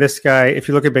 I mean, this guy, if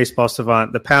you look at Baseball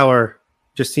Savant, the power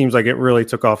just seems like it really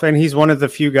took off. And he's one of the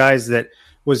few guys that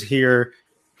was here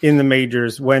in the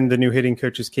majors when the new hitting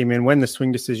coaches came in, when the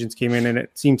swing decisions came in, and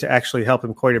it seemed to actually help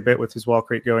him quite a bit with his walk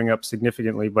rate going up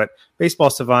significantly. But Baseball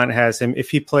Savant has him.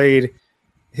 If he played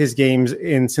his games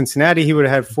in Cincinnati, he would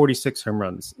have had 46 home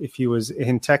runs. If he was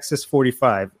in Texas,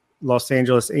 45, Los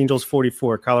Angeles Angels,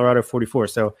 44, Colorado, 44.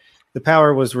 So the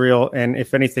power was real. And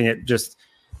if anything,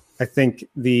 I think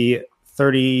the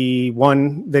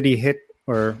 31 that he hit,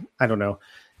 or I don't know,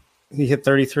 he hit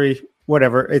 33,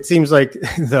 whatever. It seems like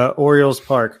the Orioles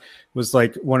park was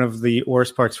like one of the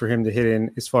worst parks for him to hit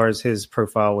in as far as his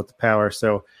profile with the power.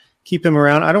 So keep him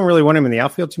around. I don't really want him in the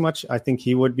outfield too much. I think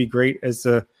he would be great as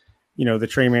the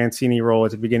Trey Mancini role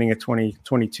at the beginning of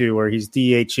 2022, where he's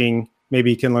DHing.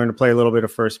 Maybe he can learn to play a little bit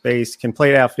of first base, can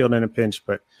play outfield in a pinch.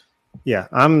 But yeah,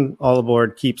 I'm all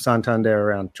aboard. Keep Santander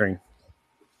around train.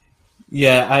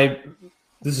 Yeah,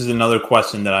 this is another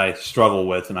question that I struggle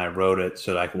with, and I wrote it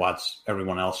so that I could watch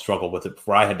everyone else struggle with it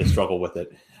before I had to struggle with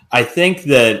it. I think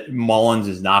that Mullins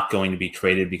is not going to be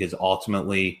traded because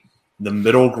ultimately the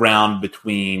middle ground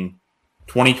between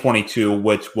 2022,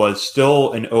 which was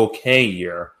still an okay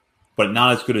year, but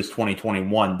not as good as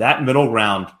 2021, that middle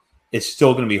ground is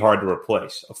still going to be hard to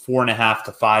replace. A 4.5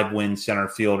 to 5 win center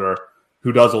fielder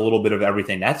who does a little bit of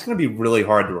everything, that's going to be really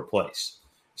hard to replace.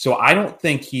 So I don't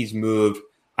think he's moved.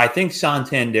 I think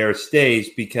Santander stays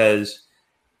because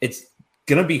it's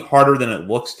going to be harder than it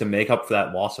looks to make up for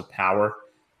that loss of power.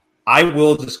 I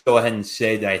will just go ahead and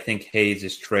say that I think Hayes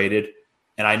is traded,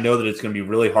 and I know that it's going to be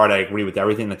really hard. I agree with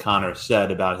everything that Connor said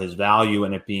about his value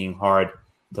and it being hard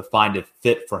to find a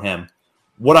fit for him.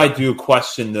 What I do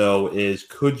question, though, is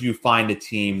could you find a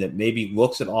team that maybe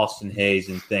looks at Austin Hayes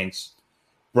and thinks,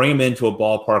 bring him into a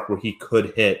ballpark where he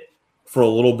could hit for a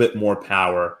little bit more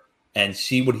power and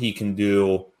see what he can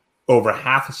do over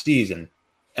half a season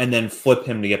and then flip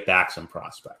him to get back some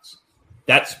prospects.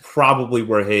 That's probably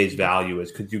where Hayes' value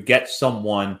is. Could you get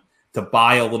someone to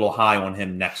buy a little high on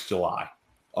him next July?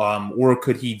 Or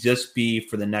could he just be,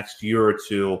 for the next year or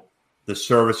two, the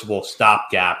serviceable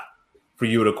stopgap for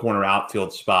you at a corner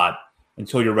outfield spot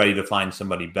until you're ready to find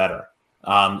somebody better?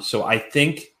 So I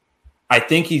think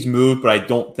he's moved, but I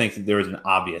don't think that there is an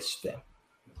obvious fit.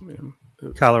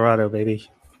 Colorado, baby.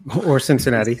 Or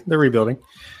Cincinnati. They're rebuilding.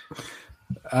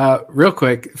 Real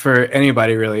quick, for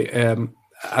anybody really,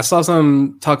 I saw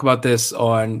some talk about this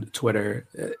on Twitter.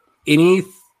 Any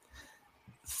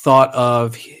thought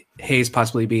of Hayes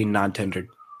possibly being non-tendered?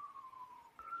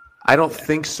 I don't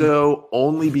think so,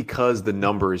 only because the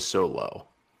number is so low.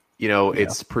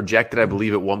 It's projected, I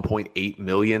believe, at $1.8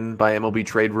 million by MLB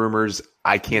Trade Rumors.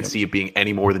 I can't see it being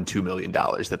any more than $2 million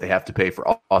that they have to pay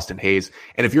for Austin Hayes.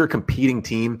 And if you're a competing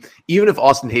team, even if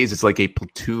Austin Hayes is like a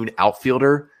platoon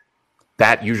outfielder,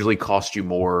 that usually costs you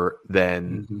more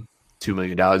than $2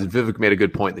 million. And Vivek made a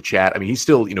good point in the chat. I mean, he's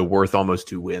still, worth almost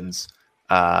 2 wins,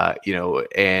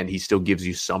 and he still gives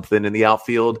you something in the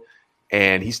outfield.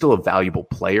 And he's still a valuable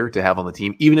player to have on the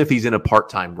team, even if he's in a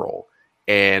part-time role.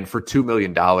 And for $2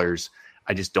 million,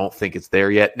 I just don't think it's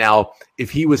there yet. Now, if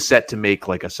he was set to make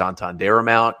like a Santander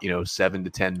amount, 7 to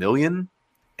 10 million,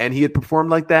 and he had performed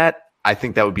like that, I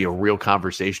think that would be a real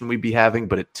conversation we'd be having.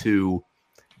 But at 2,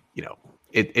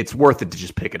 it's worth it to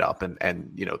just pick it up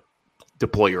and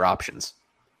deploy your options.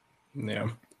 Yeah,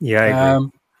 I agree.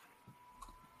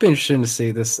 Be interesting to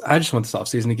see this. I just want this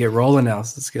offseason to get rolling now.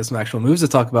 So let's get some actual moves to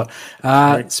talk about.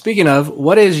 Right. Speaking of,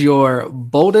 what is your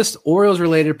boldest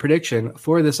Orioles-related prediction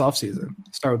for this offseason?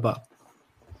 Start with Bob.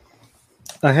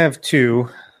 I have 2.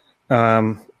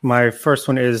 My first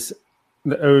one is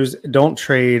the O's don't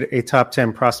trade a top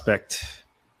 10 prospect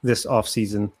this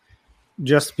offseason,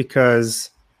 just because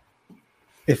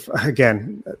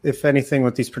if anything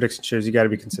with these prediction shows, you got to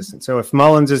be consistent. So if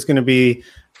Mullins is going to be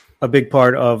a big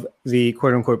part of the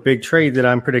quote-unquote big trade that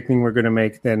I'm predicting we're going to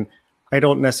make, then I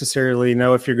don't necessarily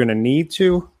know if you're going to need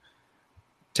to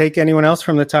take anyone else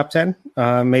from the top 10.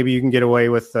 Maybe you can get away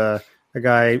with a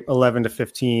guy 11 to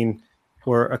 15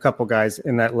 or a couple guys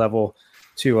in that level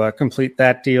to complete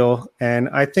that deal. And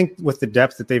I think with the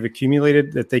depth that they've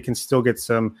accumulated, that they can still get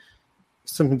some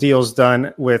deals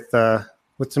done with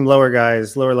some lower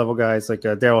level guys like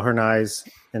Darryl Hernaiz,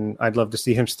 and I'd love to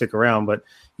see him stick around, but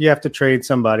you have to trade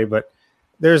somebody. But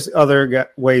there's other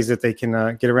ways that they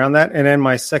can get around that. And then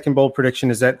my second bold prediction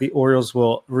is that the Orioles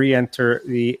will re-enter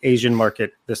the Asian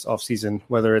market this offseason,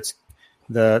 whether it's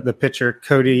the pitcher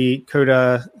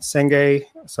Koda Senge,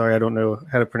 sorry, I don't know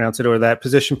how to pronounce it, or that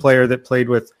position player that played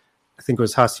with, I think it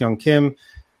was Ha-Seong Kim.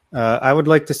 I would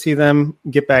like to see them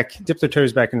dip their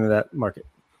toes back into that market.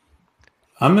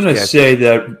 I'm going to say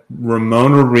that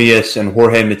Ramon Urias and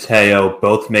Jorge Mateo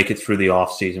both make it through the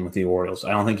offseason with the Orioles.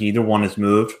 I don't think either one has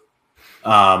moved.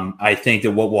 I think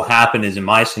that what will happen is in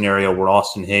my scenario where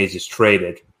Austin Hayes is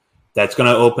traded, that's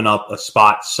going to open up a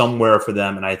spot somewhere for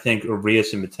them. And I think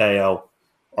Urias and Mateo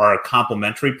are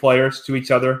complementary players to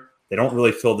each other. They don't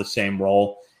really fill the same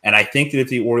role. And I think that if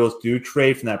the Orioles do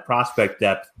trade from that prospect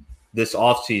depth this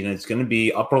offseason, it's going to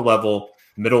be upper-level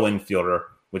middle infielder,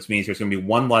 which means there's going to be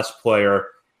one less player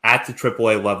at the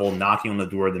AAA level knocking on the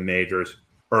door of the majors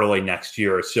early next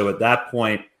year. So at that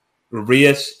point,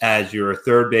 Urias as your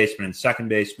third baseman and second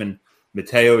baseman,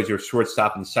 Mateo as your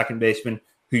shortstop and second baseman,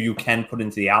 who you can put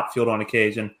into the outfield on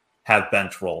occasion, have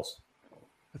bench roles.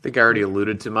 I think I already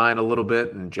alluded to mine a little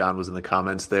bit, and John was in the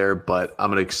comments there, but I'm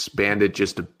going to expand it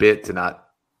just a bit to not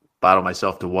bottle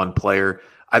myself to one player.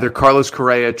 Either Carlos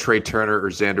Correa, Trey Turner, or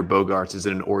Xander Bogaerts is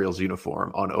in an Orioles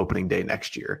uniform on opening day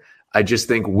next year. I just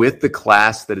think with the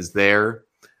class that is there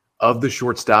of the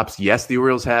shortstops, yes, the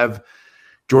Orioles have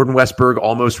Jordan Westburg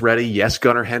almost ready. Yes,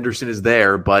 Gunnar Henderson is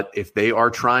there, but if they are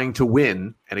trying to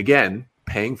win, and again,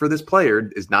 paying for this player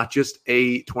is not just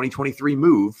a 2023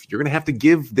 move. You're going to have to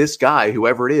give this guy,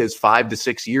 whoever it is, 5 to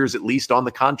 6 years at least on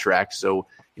the contract. So,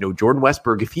 Jordan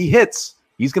Westburg, if he hits,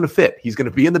 he's going to fit. He's going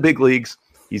to be in the big leagues.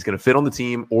 He's going to fit on the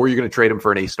team, or you're going to trade him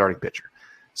for an ace starting pitcher.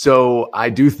 So I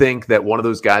do think that one of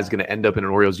those guys is going to end up in an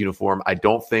Orioles uniform. I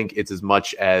don't think it's as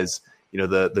much as,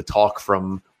 the talk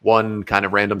from one kind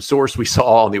of random source we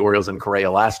saw on the Orioles and Correa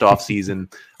last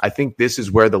offseason. I think this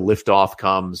is where the liftoff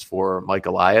comes for Mike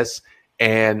Elias.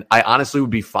 And I honestly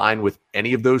would be fine with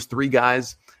any of those three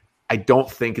guys. I don't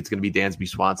think it's going to be Dansby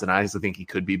Swanson. I honestly think he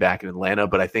could be back in Atlanta,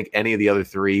 but I think any of the other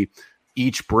three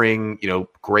each bring,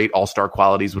 great all-star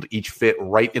qualities, would each fit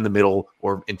right in the middle,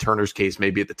 or in Turner's case,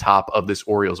 maybe at the top of this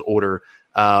Orioles order.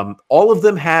 All of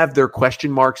them have their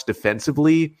question marks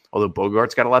defensively, although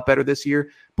Bogaerts got a lot better this year.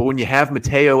 But when you have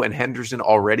Mateo and Henderson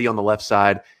already on the left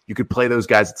side, you could play those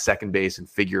guys at second base and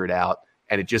figure it out.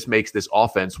 And it just makes this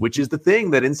offense, which is the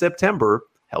thing that in September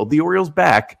held the Orioles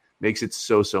back, makes it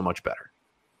so much better.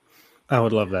 I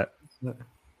would love that.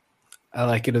 I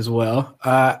like it as well.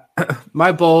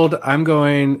 My bold, I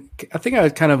think I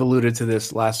kind of alluded to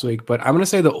this last week, but I'm going to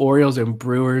say the Orioles and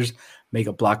Brewers make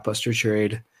a blockbuster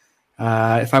trade.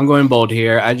 If I'm going bold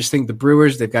here, I just think the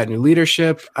Brewers, they've got new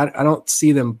leadership. I don't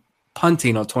see them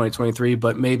punting on 2023,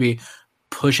 but maybe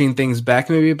pushing things back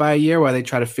maybe by a year while they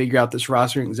try to figure out this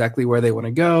roster and exactly where they want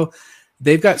to go.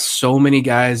 They've got so many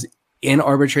guys in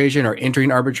arbitration or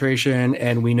entering arbitration,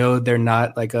 and we know they're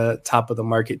not like a top of the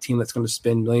market team that's going to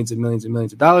spend millions and millions and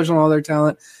millions of dollars on all their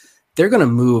talent. They're going to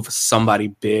move somebody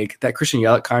big. That Christian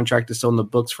Yelich contract is still in the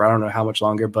books for I don't know how much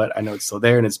longer, but I know it's still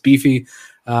there and it's beefy.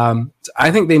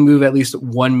 I think they move at least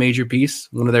one major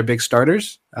piece, one of their big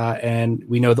starters. And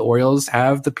we know the Orioles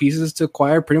have the pieces to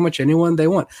acquire pretty much anyone they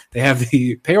want. They have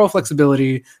the payroll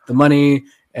flexibility, the money,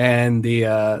 and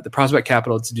the prospect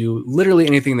capital to do literally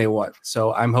anything they want.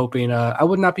 So I'm hoping I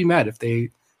would not be mad if they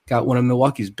got one of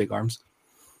Milwaukee's big arms.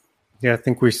 Yeah, I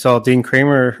think we saw Dean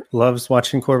Kramer loves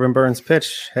watching Corbin Burns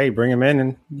pitch. Hey, bring him in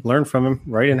and learn from him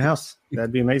right in-house.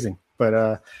 That'd be amazing. But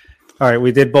all right,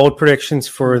 we did bold predictions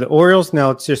for the Orioles. Now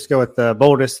let's just go with the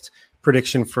boldest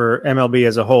prediction for MLB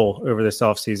as a whole over this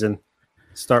offseason.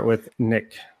 Start with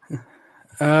Nick.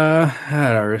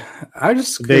 I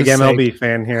just big MLB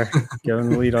fan here. Going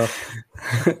the lead off.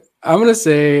 I'm going to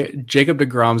say Jacob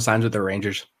deGrom signs with the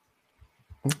Rangers.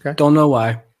 Okay. Don't know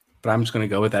why, but I'm just going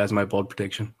to go with that as my bold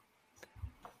prediction.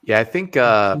 Yeah, I think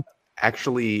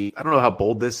actually, I don't know how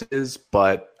bold this is,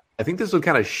 but I think this will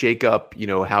kind of shake up,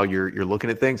 how you're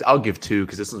looking at things. I'll give two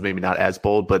because this one's maybe not as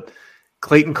bold, but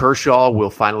Clayton Kershaw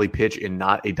will finally pitch in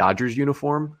not a Dodgers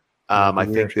uniform. I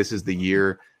think this is the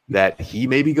year that he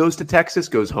maybe goes to Texas,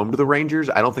 goes home to the Rangers.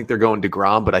 I don't think they're going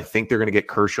DeGrom, but I think they're going to get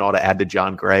Kershaw to add to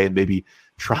John Gray and maybe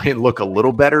try and look a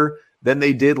little better than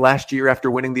they did last year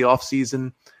after winning the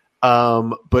offseason.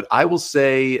 But I will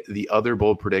say the other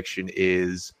bold prediction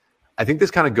is, I think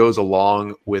this kind of goes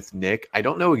along with Nick. I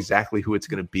don't know exactly who it's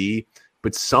going to be,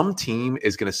 but some team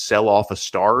is going to sell off a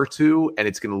star or two, and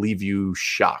it's going to leave you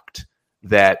shocked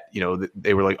that,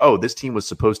 they were like, oh, this team was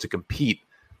supposed to compete.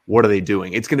 What are they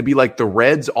doing? It's going to be like the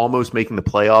Reds almost making the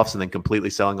playoffs and then completely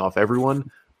selling off everyone.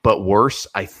 But worse,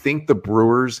 I think the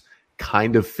Brewers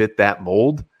kind of fit that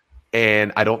mold.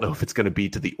 And I don't know if it's going to be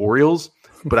to the Orioles,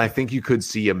 but I think you could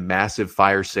see a massive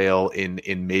fire sale in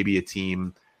maybe a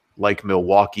team like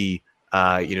Milwaukee.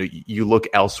 You look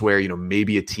elsewhere,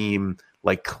 maybe a team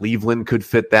like Cleveland could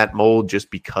fit that mold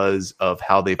just because of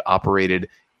how they've operated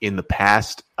in the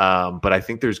past. But I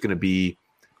think there's going to be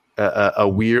a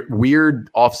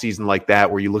weird offseason like that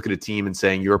where you look at a team and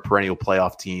saying you're a perennial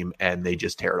playoff team and they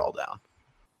just tear it all down.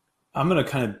 I'm going to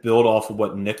kind of build off of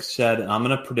what Nick said, and I'm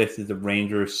going to predict that the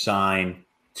Rangers sign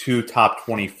 2 top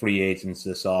 20 free agents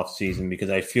this offseason because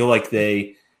I feel like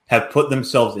they have put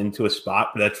themselves into a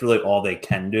spot, but that's really all they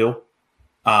can do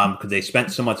because they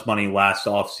spent so much money last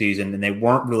offseason and they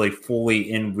weren't really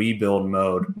fully in rebuild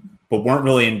mode, but weren't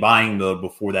really in buying mode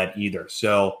before that either.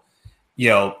 So,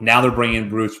 now they're bringing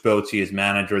Bruce Bochy as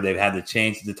manager. They've had to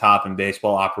change at the top in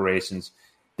baseball operations.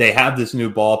 They have this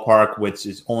new ballpark, which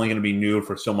is only going to be new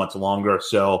for so much longer.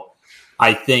 So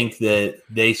I think that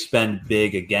they spend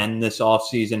big again this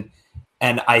offseason.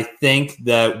 And I think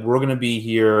that we're going to be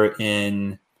here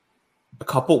within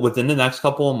the next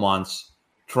couple of months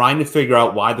trying to figure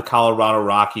out why the Colorado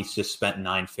Rockies just spent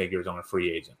 9 figures on a free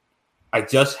agent. I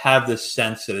just have this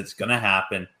sense that it's going to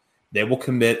happen. They will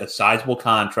commit a sizable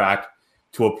contract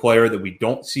to a player that we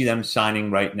don't see them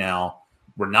signing right now.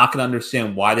 We're not going to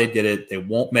understand why they did it. They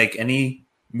won't make any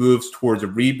moves towards a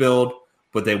rebuild,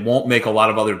 but they won't make a lot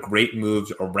of other great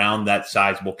moves around that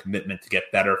sizable commitment to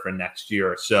get better for next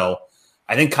year. So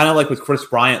I think kind of like with Chris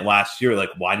Bryant last year, like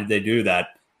why did they do that?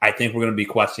 I think we're going to be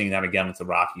questioning that again with the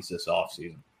Rockies this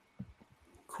offseason.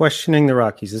 Questioning the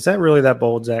Rockies. Is that really that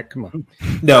bold, Zach? Come on.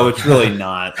 No, it's really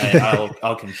not.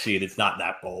 I'll concede it's not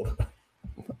that bold.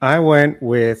 I went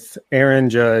with Aaron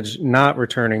Judge not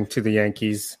returning to the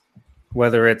Yankees,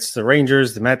 whether it's the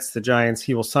Rangers, the Mets, the Giants.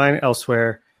 He will sign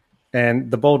elsewhere.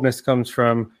 And the boldness comes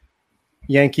from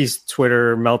Yankees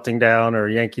Twitter melting down or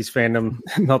Yankees fandom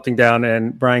melting down,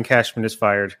 and Brian Cashman is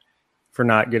fired for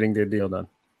not getting the deal done.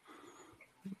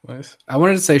 Nice. I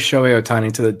wanted to say Shohei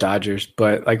Ohtani to the Dodgers,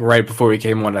 but like right before we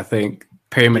came on, I think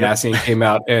Perry Manassian came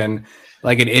out and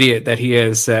like an idiot that he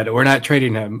is said, we're not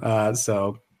trading him.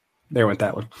 So there went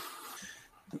that one.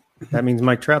 That means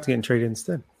Mike Trout's getting traded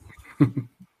instead.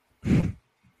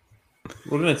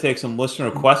 We're going to take some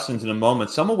listener questions in a moment,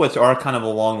 some of which are kind of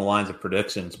along the lines of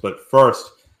predictions. But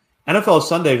first, NFL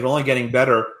Sundays are only getting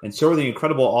better, and so are the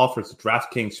incredible offers of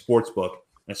DraftKings Sportsbook,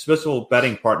 an official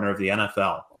betting partner of the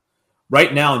NFL.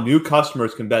 Right now, new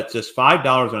customers can bet just $5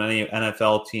 on any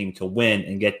NFL team to win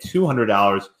and get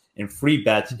 $200 in free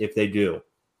bets if they do.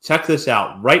 Check this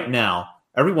out. Right now,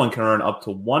 everyone can earn up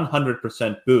to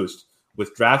 100% boost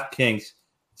with DraftKings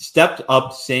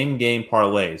stepped-up same-game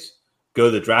parlays. Go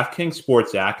to the DraftKings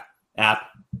Sports app,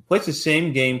 place a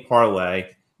same-game parlay,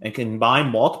 and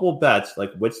combine multiple bets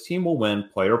like which team will win,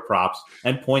 player props,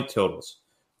 and point totals.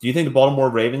 Do you think the Baltimore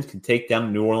Ravens can take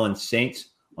down New Orleans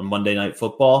Saints on Monday Night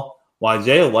Football? Will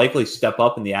Isaiah likely step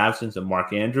up in the absence of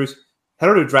Mark Andrews? Head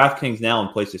over to DraftKings now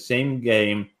and place the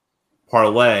same-game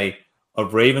parlay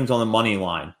of Ravens on the money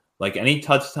line, like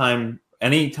anytime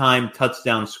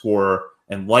touchdown scorer,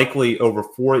 and likely over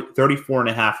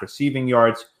 34.5 receiving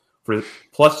yards for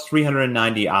plus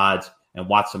 390 odds, and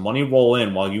watch the money roll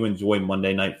in while you enjoy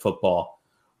Monday Night Football.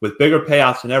 With bigger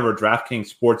payouts than ever,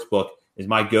 DraftKings Sportsbook is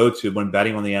my go-to when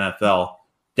betting on the NFL.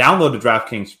 Download the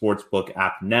DraftKings Sportsbook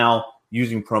app now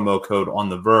using promo code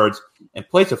OnTheVerge and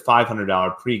place a $500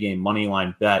 pregame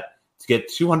moneyline bet to get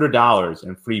 $200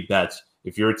 in free bets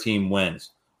if your team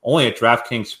wins. Only at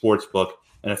DraftKings Sportsbook,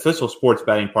 an official sports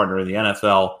betting partner of the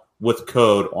NFL, with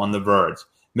code OnTheVerge.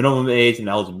 Minimum age and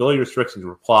eligibility restrictions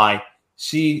apply.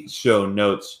 See show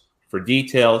notes for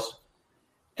details.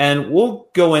 And we'll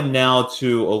go in now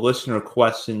to a listener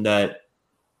question that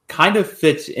kind of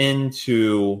fits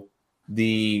into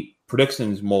the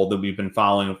predictions mold that we've been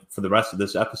following for the rest of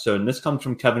this episode. And this comes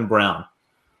from Kevin Brown.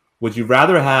 Would you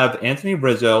rather have Anthony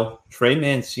Rizzo, Trey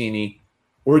Mancini,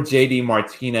 or JD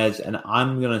Martinez? And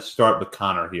I'm going to start with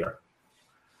Connor here.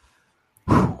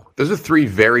 Those are 3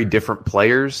 very different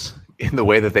players in the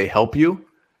way that they help you.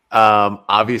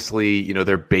 Obviously,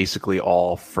 they're basically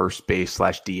all first base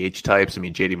 / DH types. I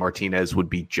mean, JD Martinez would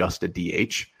be just a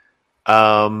DH.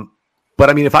 But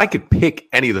I mean, if I could pick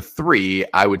any of the 3,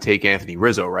 I would take Anthony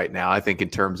Rizzo right now. I think in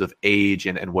terms of age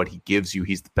and what he gives you,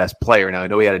 he's the best player. Now, I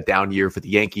know he had a down year for the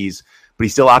Yankees, but he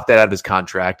still opted out of his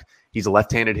contract. He's a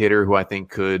left-handed hitter who I think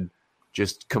could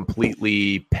just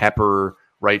completely pepper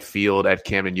right field at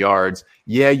Camden Yards.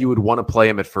 Yeah, you would want to play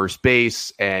him at first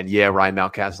base. And yeah, Ryan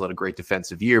Mountcastle had a great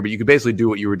defensive year, but you could basically do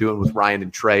what you were doing with Ryan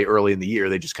and Trey early in the year.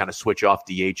 They just kind of switch off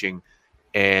DHing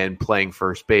and playing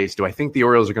first base. Do I think the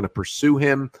Orioles are going to pursue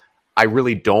him? I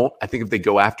really don't. I think if they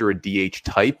go after a DH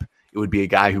type, it would be a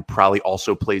guy who probably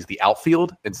also plays the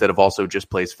outfield instead of also just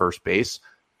plays first base.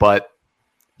 But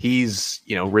he's,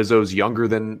 Rizzo's younger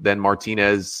than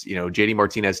Martinez. JD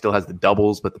Martinez still has the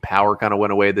doubles, but the power kind of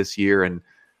went away this year. And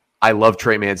I love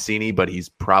Trey Mancini, but he's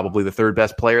probably the 3rd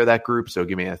best player of that group. So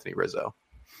give me Anthony Rizzo.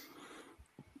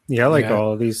 Yeah, I like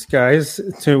all of these guys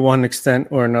to one extent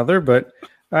or another, but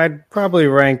I'd probably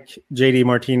rank JD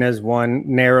Martinez 1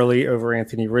 narrowly over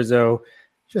Anthony Rizzo,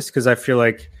 just because I feel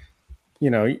like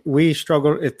we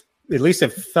struggled. At least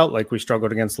it felt like we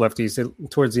struggled against lefties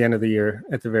towards the end of the year,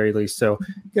 at the very least. So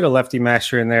get a lefty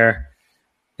masher in there.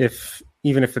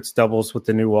 Even if it's doubles with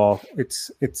the new wall, it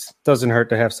doesn't hurt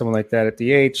to have someone like that at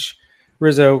DH.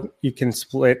 Rizzo, you can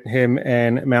split him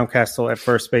and Mountcastle at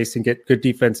first base and get good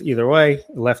defense either way.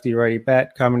 Lefty, righty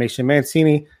bat combination.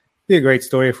 Mancini, be a great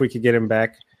story if we could get him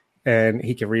back and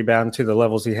he can rebound to the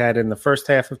levels he had in the first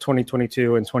half of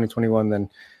 2022 and 2021. Then,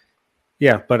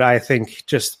 yeah, but I think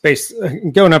just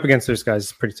going up against those guys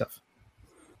is pretty tough.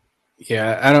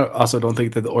 Yeah, I don't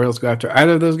think that the Orioles go after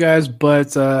either of those guys.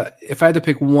 But if I had to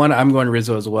pick one, I'm going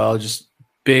Rizzo as well. Just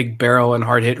big barrel and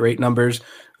hard hit rate numbers.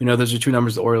 We know those are two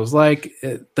numbers the Orioles like.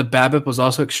 The BABIP was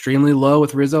also extremely low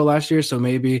with Rizzo last year, so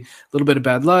maybe a little bit of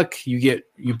bad luck. You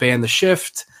ban the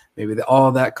shift. Maybe all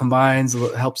of that combines,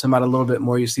 helps him out a little bit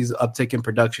more. You see the uptick in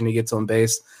production, he gets on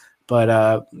base.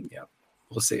 But yeah,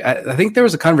 we'll see. I think there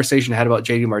was a conversation I had about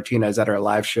JD Martinez at our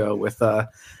live show with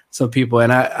some people,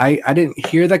 and I didn't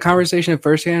hear that conversation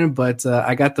firsthand, but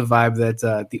I got the vibe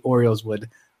that the Orioles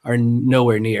are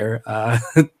nowhere near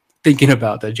thinking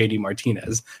about JD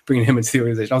Martinez, bringing him into the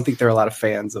organization. I don't think there are a lot of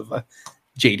fans of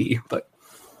JD, but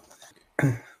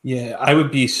yeah, I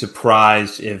would be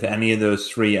surprised if any of those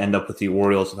three end up with the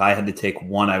Orioles. If I had to take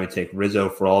one, I would take Rizzo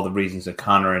for all the reasons that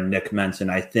Connor and Nick mentioned.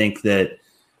 I think that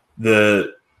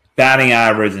the batting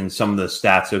average and some of the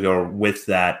stats that go with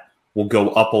that will go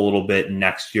up a little bit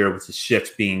next year with the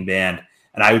shift being banned.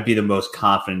 And I would be the most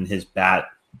confident in his bat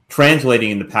translating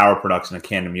into power production of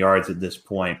Camden Yards at this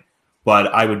point.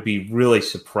 But I would be really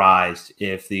surprised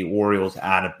if the Orioles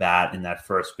add a bat in that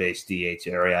first base DH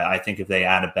area. I think if they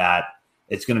add a bat,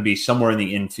 it's going to be somewhere in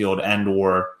the infield and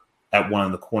or at one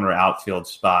of the corner outfield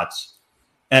spots.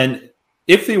 And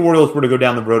if the Orioles were to go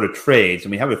down the road of trades,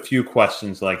 and we have a few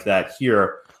questions like that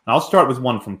here, and I'll start with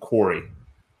one from Corey.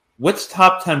 Which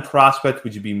top 10 prospect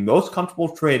would you be most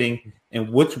comfortable trading,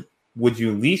 and which would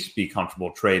you least be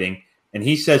comfortable trading? And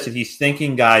he says that he's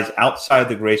thinking guys outside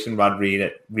the Grayson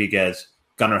Rodriguez,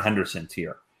 Gunnar Henderson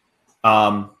tier.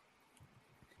 And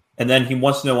then he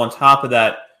wants to know on top of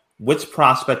that, which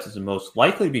prospect is the most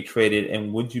likely to be traded,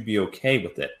 and would you be okay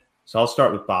with it? So I'll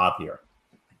start with Bob here.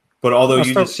 But although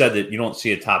you just said that you don't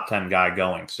see a top 10 guy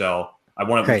going, so I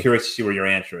want to be curious to see where your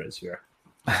answer is here.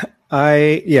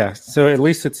 So at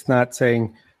least it's not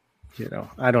saying,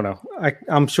 I don't know.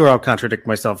 I'm sure I'll contradict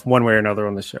myself one way or another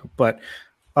on the show, but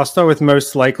I'll start with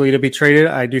most likely to be traded.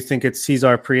 I do think it's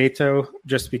Cesar Prieto,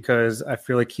 just because I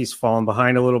feel like he's fallen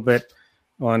behind a little bit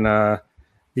on the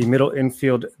middle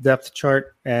infield depth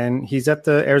chart, and he's at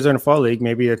the Arizona Fall League.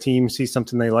 Maybe a team sees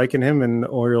something they like in him, and the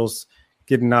Orioles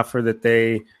get an offer that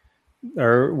they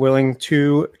are willing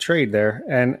to trade there.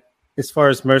 And as far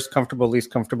as most comfortable,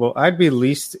 least comfortable, I'd be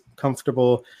least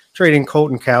comfortable trading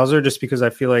Colton Cowser, just because I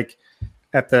feel like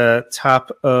at the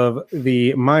top of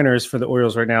the minors for the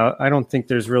Orioles right now, I don't think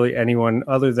there's really anyone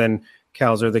other than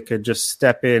Cowser that could just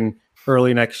step in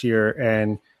early next year.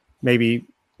 And maybe,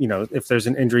 if there's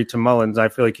an injury to Mullins, I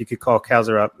feel like you could call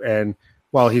Cowser up. And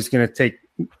while he's going to take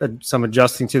some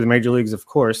adjusting to the major leagues, of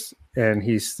course, and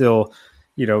he's still,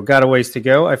 got a ways to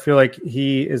go, I feel like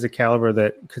he is a caliber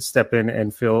that could step in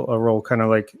and fill a role kind of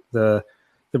like the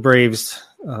Braves,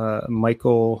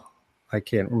 Michael, I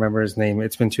can't remember his name.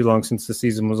 It's been too long since the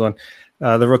season was on.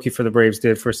 The rookie for the Braves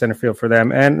did for center field for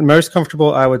them. And most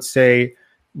comfortable, I would say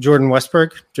Jordan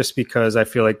Westburg, just because I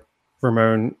feel like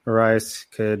Ramon Arias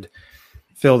could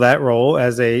fill that role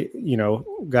as a,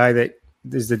 guy that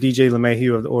is the DJ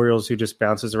LeMahieu of the Orioles, who just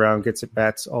bounces around, gets at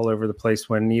bats all over the place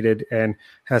when needed, and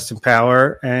has some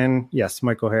power. And yes,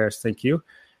 Michael Harris, thank you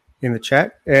in the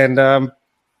chat. And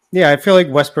I feel like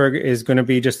Westburg is going to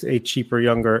be just a cheaper,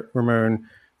 younger Ramon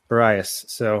Arias.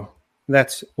 So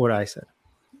that's what I said.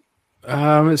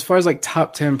 As far as like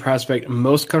top 10 prospect,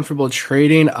 most comfortable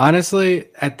trading, honestly,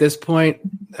 at this point,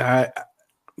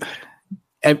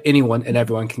 anyone and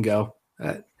everyone can go.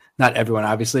 Not everyone,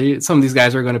 obviously. Some of these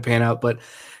guys are going to pan out, but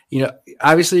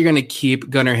obviously you're going to keep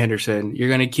Gunnar Henderson. You're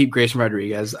going to keep Grayson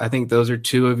Rodriguez. I think those are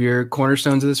two of your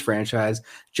cornerstones of this franchise.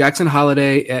 Jackson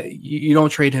Holiday, you don't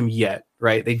trade him yet,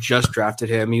 right? They just drafted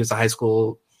him. He was a high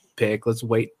school pick. Let's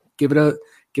wait. Give it a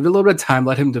little bit of time.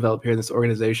 Let him develop here in this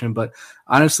organization. But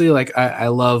honestly, I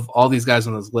love all these guys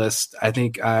on this list. I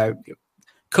think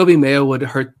Kobe Mayo would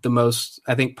hurt the most.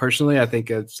 I think personally, I've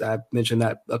mentioned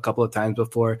that a couple of times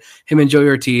before. Him and Joey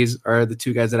Ortiz are the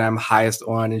two guys that I'm highest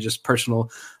on and just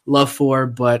personal love for.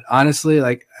 But honestly,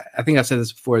 I think I've said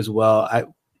this before as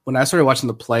well. When I started watching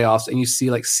the playoffs and you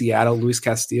see Seattle, Luis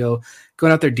Castillo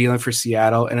going out there dealing for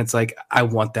Seattle, and it's I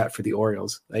want that for the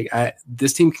Orioles.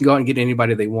 This team can go out and get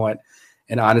anybody they want.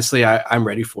 And honestly, I'm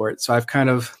ready for it. So I've kind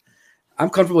of I'm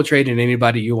comfortable trading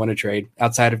anybody you want to trade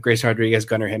outside of Grayson Rodriguez,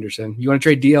 Gunnar Henderson. You want to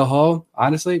trade DL Hall?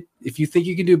 Honestly, if you think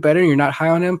you can do better and you're not high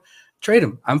on him, trade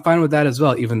him. I'm fine with that as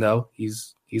well, even though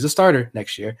he's a starter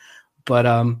next year. But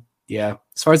yeah,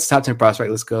 as far as the top 10 prospect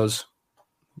list goes,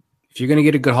 if you're going to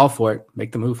get a good haul for it,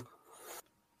 make the move.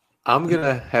 I'm going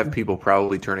to have people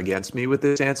probably turn against me with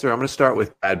this answer. I'm going to start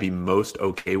with I'd be most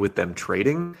okay with them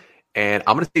trading. And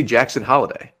I'm going to say Jackson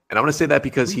Holliday. And I'm going to say that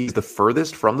because he's the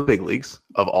furthest from the big leagues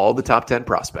of all the top 10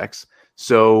 prospects.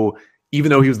 So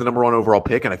even though he was the number 1 overall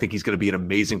pick, and I think he's going to be an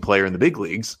amazing player in the big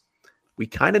leagues, we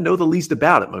kind of know the least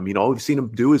about him. I mean, all we've seen him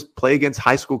do is play against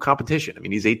high school competition. I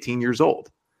mean, he's 18 years old.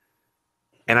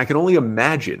 And I can only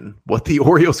imagine what the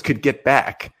Orioles could get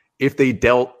back if they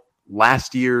dealt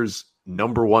last year's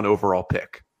number 1 overall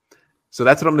pick. So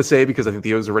that's what I'm going to say, because I think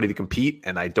the O's are ready to compete.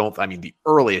 And the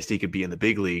earliest he could be in the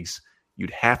big leagues,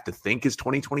 you'd have to think is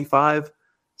 2025.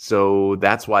 So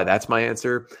that's why that's my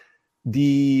answer.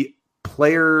 The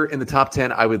player in the top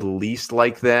 10, I would least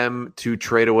like them to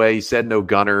trade away. You said no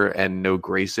Gunnar and no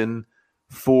Grayson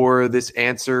for this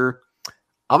answer.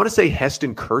 I'm going to say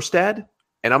Heston Kjerstad.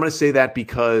 And I'm going to say that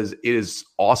because it is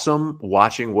awesome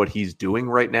watching what he's doing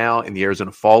right now in the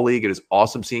Arizona Fall League. It is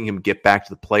awesome seeing him get back to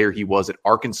the player he was at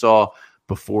Arkansas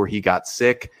before he got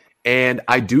sick. And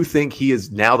I do think he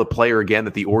is now the player again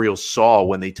that the Orioles saw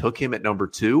when they took him at number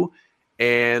 2.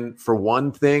 And for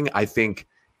one thing, I think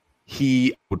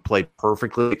he would play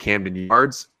perfectly at Camden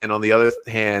Yards. And on the other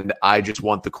hand, I just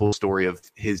want the cool story of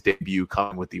his debut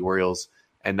coming with the Orioles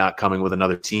and not coming with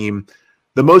another team.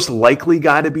 The most likely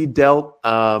guy to be dealt,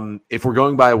 if we're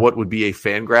going by what would be a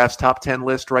Fangraphs top 10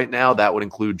 list right now, that would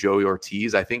include Joey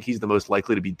Ortiz. I think he's the most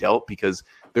likely to be dealt because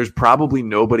there's probably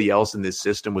nobody else in this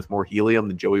system with more helium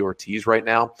than Joey Ortiz right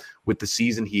now with the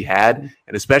season he had.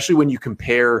 And especially when you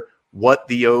compare what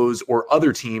the O's or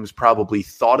other teams probably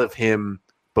thought of him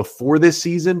before this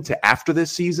season to after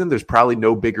this season, there's probably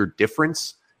no bigger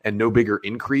difference and no bigger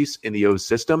increase in the O's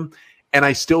system. And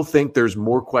I still think there's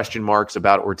more question marks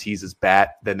about Ortiz's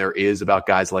bat than there is about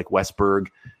guys like Westberg,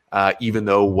 even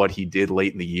though what he did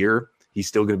late in the year, he's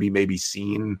still going to be maybe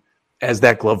seen as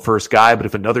that glove first guy. But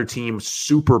if another team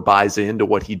super buys into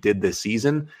what he did this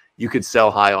season, you could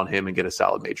sell high on him and get a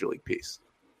solid major league piece.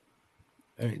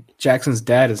 I mean, Jackson's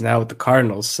dad is now with the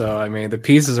Cardinals. So, I mean, the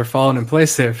pieces are falling in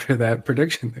place there for that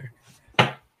prediction there.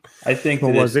 I think.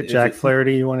 What was it, Jack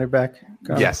Flaherty you wanted back?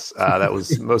 Yes, that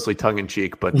was mostly tongue in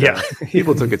cheek, but yeah,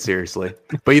 people took it seriously.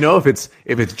 But if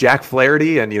it's Jack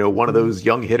Flaherty and one of those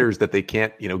young hitters that they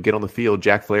can't get on the field,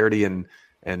 Jack Flaherty and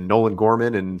Nolan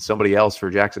Gorman and somebody else for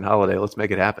Jackson Holliday, let's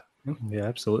make it happen. Yeah,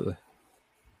 absolutely.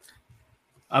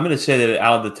 I'm going to say that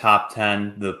out of the top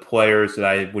 10, the players that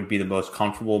I would be the most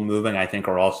comfortable moving, I think,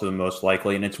 are also the most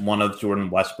likely, and it's one of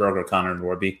Jordan Westburg or Connor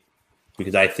Norby,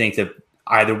 because I think that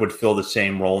either would fill the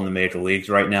same role in the major leagues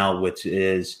right now, which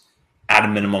is at a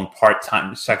minimum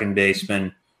part-time second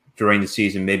baseman during the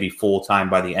season, maybe full-time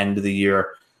by the end of the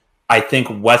year. I think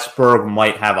Westburg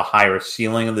might have a higher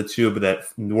ceiling of the two, but that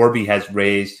Norby has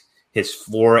raised his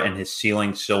floor and his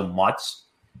ceiling so much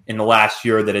in the last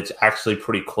year that it's actually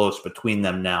pretty close between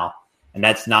them now. And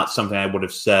that's not something I would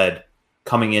have said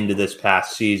coming into this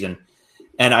past season.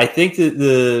 And I think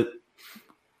that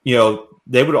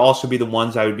they would also be the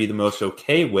ones I would be the most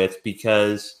okay with,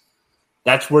 because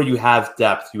that's where you have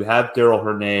depth. You have Daryl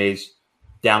Hernandez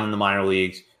down in the minor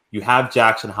leagues. You have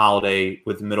Jackson Holliday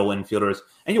with the middle infielders.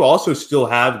 And you also still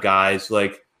have guys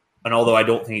like, and although I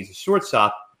don't think he's a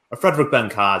shortstop, a Frederick Ben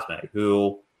Cosme,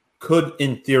 who could,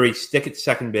 in theory, stick at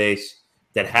second base,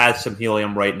 that has some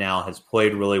helium right now, has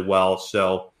played really well.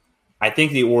 So I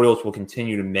think the Orioles will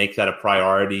continue to make that a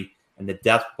priority, and the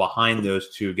depth behind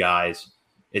those two guys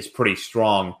is pretty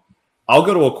strong. I'll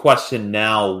go to a question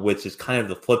now, which is kind of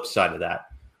the flip side of that.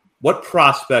 What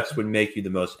prospects would make you the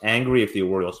most angry if the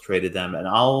Orioles traded them? And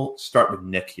I'll start with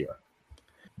Nick here.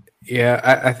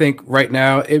 Yeah, I think right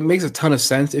now it makes a ton of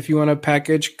sense if you want to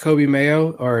package Coby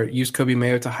Mayo or use Coby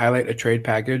Mayo to highlight a trade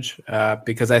package,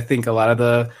 because I think a lot of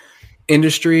the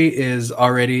industry is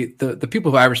already the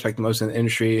people who I respect the most in the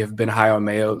industry have been high on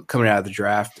Mayo coming out of the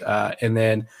draft. And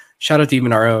then shout out to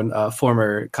even our own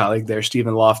former colleague there,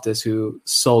 Stephen Loftus, who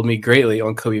sold me greatly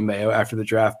on Coby Mayo after the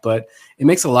draft. But it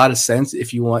makes a lot of sense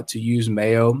if you want to use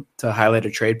Mayo to highlight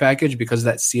a trade package because of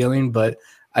that ceiling. But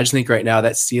I just think right now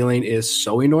that ceiling is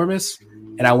so enormous,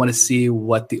 and I want to see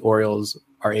what the Orioles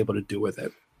are able to do with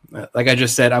it. Like I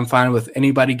just said, I'm fine with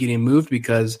anybody getting moved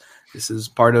because this is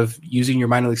part of using your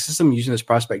minor league system, using this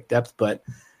prospect depth. But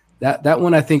that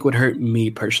one I think would hurt me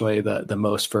personally the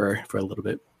most for a little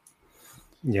bit.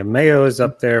 Yeah, Mayo is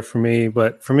up there for me,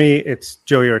 but for me, it's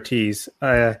Joey Ortiz.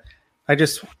 I I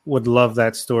just would love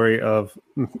that story of,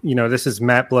 this is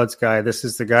Matt Blood's guy. This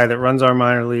is the guy that runs our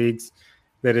minor leagues,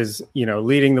 that is,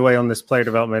 leading the way on this player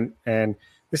development. And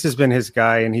this has been his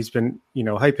guy, and he's been,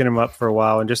 hyping him up for a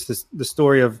while. And just the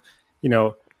story of,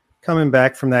 coming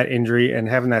back from that injury and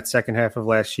having that second half of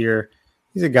last year.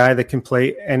 He's a guy that can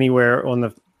play anywhere on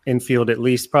the infield, at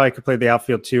least probably could play the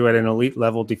outfield too at an elite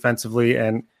level defensively.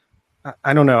 And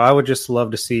I don't know. I would just love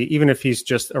to see, even if he's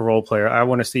just a role player, I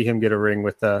want to see him get a ring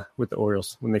with the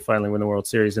Orioles when they finally win the World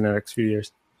Series in the next few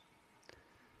years.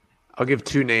 I'll give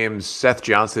two names, Seth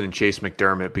Johnson and Chase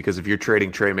McDermott, because if you're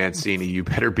trading Trey Mancini, you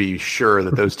better be sure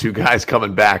that those two guys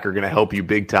coming back are going to help you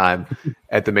big time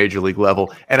at the major league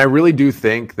level. And I really do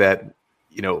think that,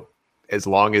 as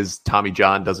long as Tommy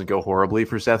John doesn't go horribly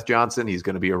for Seth Johnson, he's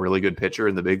going to be a really good pitcher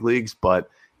in the big leagues. But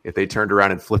if they turned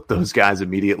around and flipped those guys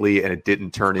immediately and it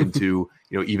didn't turn into,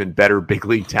 even better big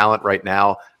league talent right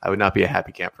now, I would not be a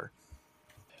happy camper.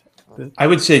 I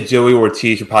would say Joey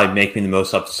Ortiz would probably make me the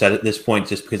most upset at this point,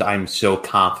 just because I'm so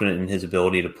confident in his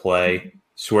ability to play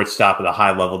shortstop at a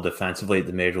high level defensively at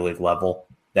the major league level,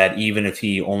 that even if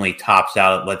he only tops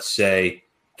out at, let's say,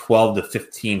 12 to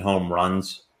 15 home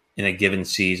runs in a given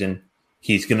season,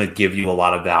 he's going to give you a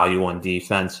lot of value on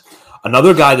defense.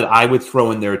 Another guy that I would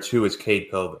throw in there too is Cade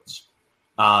Povich,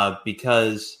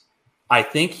 because I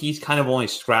think he's kind of only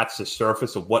scratched the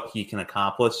surface of what he can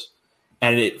accomplish.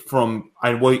 And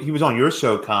he was on your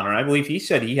show, Connor, and I believe he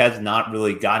said he has not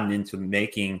really gotten into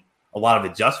making a lot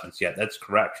of adjustments yet. That's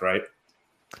correct, right?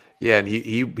 Yeah, and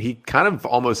he kind of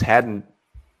almost hadn't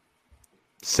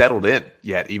settled in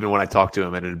yet, even when I talked to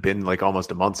him, and it had been like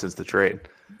almost a month since the trade.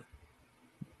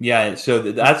 Yeah, so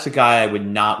that's the guy I would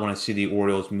not want to see the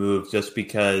Orioles move, just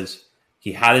because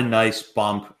he had a nice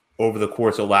bump over the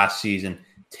course of last season,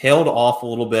 tailed off a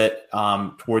little bit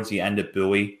towards the end of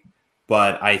Bowie,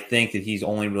 but I think that he's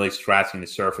only really scratching the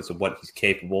surface of what he's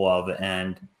capable of,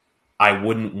 and I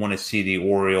wouldn't want to see the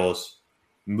Orioles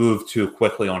move too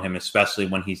quickly on him, especially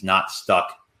when he's not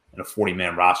stuck in a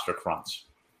 40-man roster crunch.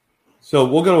 So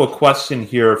we'll go to a question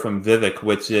here from Vivek,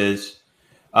 which is,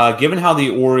 given how the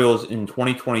Orioles in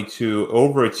 2022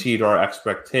 overachieved our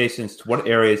expectations, to what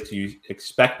areas do you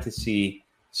expect to see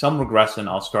some regression?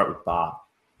 I'll start with Bob.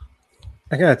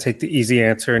 I got to take the easy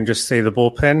answer and just say the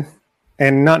bullpen,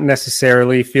 and not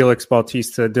necessarily Felix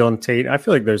Bautista, Dylan Tate. I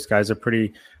feel like those guys are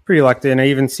pretty locked in. I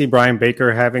even see Brian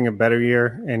Baker having a better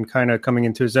year and kind of coming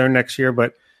into his own next year.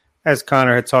 But as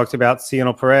Connor had talked about,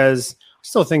 Ciano Perez, I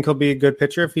still think he'll be a good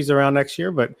pitcher if he's around next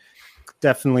year, but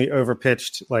definitely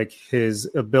overpitched, like his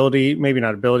ability, maybe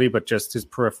not ability, but just his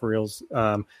peripherals.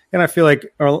 And I feel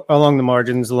like along the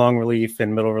margins, long relief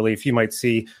and middle relief, you might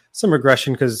see some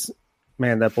regression because,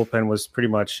 man, that bullpen was pretty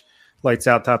much lights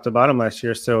out top to bottom last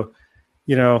year. So,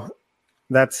 you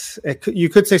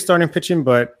could say starting pitching,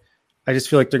 but I just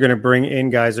feel like they're going to bring in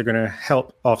guys that are going to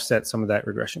help offset some of that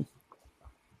regression.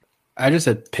 I just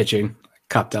said pitching.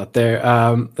 Copped out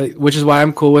there, which is why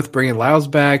I'm cool with bringing Lyles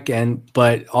back,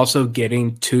 but also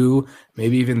getting 2,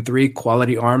 maybe even 3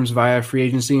 quality arms via free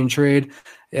agency and trade.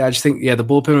 Yeah, I just think, the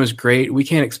bullpen was great. We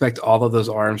can't expect all of those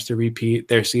arms to repeat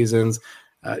their seasons.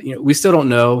 We still don't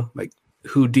know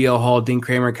who DL Hall, Dean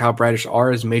Kramer, and Kyle Bradish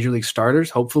are as major league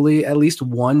starters. Hopefully at least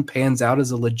one pans out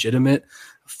as a legitimate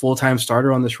full-time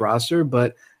starter on this roster,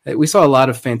 but we saw a lot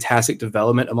of fantastic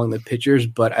development among the pitchers,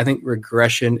 but I think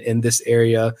regression in this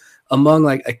area among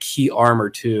a key arm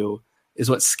or two is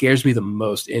what scares me the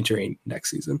most entering next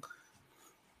season.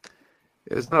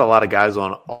 There's not a lot of guys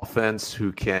on offense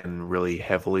who can really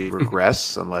heavily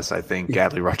regress unless I think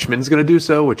Adley Rutschman's going to do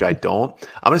so, which I don't.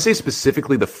 I'm going to say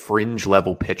specifically the fringe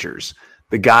level pitchers,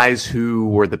 the guys who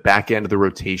were the back end of the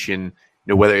rotation,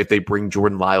 whether if they bring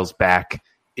Jordan Lyles back,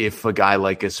 if a guy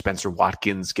like a Spencer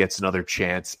Watkins gets another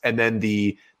chance, and then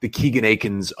the Keegan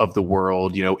Aikens of the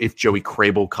world, if Joey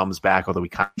Crable comes back, although we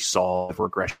kind of saw the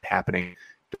regression happening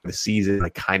during the season, I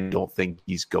kind of don't think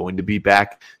he's going to be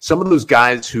back. Some of those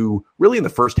guys who really in the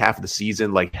first half of the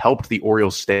season, helped the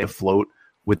Orioles stay afloat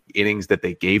with the innings that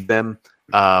they gave them.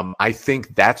 I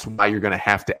think that's why you're going to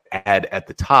have to add at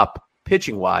the top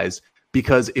pitching wise,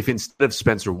 because if instead of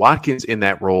Spencer Watkins in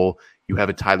that role, you have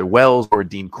a Tyler Wells or a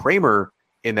Dean Kramer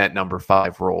in that number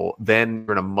 5 role, then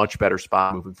you're in a much better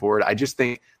spot moving forward. I just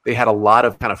think they had a lot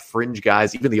of kind of fringe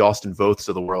guys, even the Austin Voths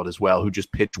of the world as well, who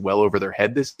just pitched well over their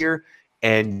head this year,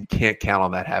 and you can't count on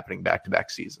that happening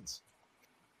back-to-back seasons.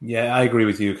 Yeah, I agree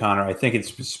with you, Connor. I think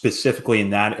it's specifically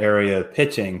in that area of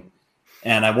pitching,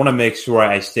 and I want to make sure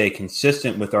I stay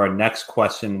consistent with our next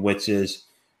question, which is,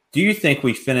 do you think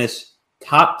we finish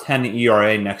top 10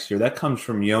 ERA next year? That comes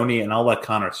from Yoni, and I'll let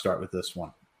Connor start with this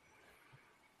one.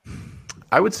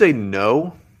 I would say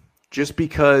no, just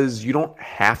because you don't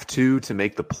have to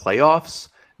make the playoffs.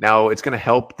 Now, it's going to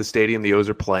help the stadium the O's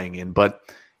are playing in, but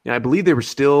I believe they were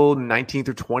still 19th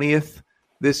or 20th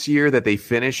this year that they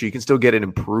finished. You can still get an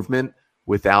improvement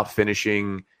without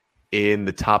finishing in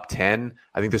the top 10.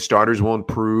 I think the starters will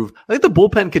improve. I think the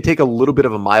bullpen could take a little bit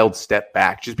of a mild step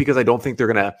back just because I don't think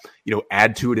they're going to,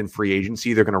 add to it in free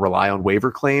agency. They're going to rely on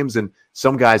waiver claims, and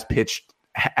some guys pitched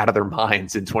out of their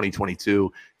minds in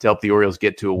 2022 to help the Orioles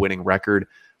get to a winning record.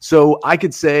 So I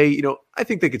could say, I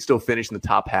think they could still finish in the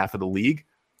top half of the league,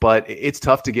 but it's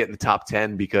tough to get in the top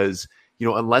 10 because,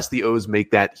 unless the O's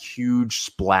make that huge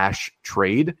splash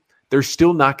trade, they're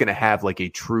still not going to have like a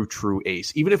true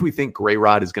ace. Even if we think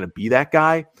Grayrod is going to be that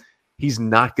guy, he's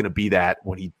not going to be that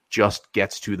when he just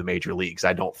gets to the major leagues.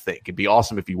 I don't think. It'd be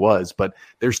awesome if he was, but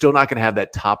they're still not going to have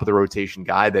that top of the rotation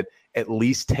guy that at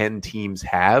least 10 teams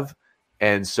have.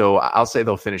 And so I'll say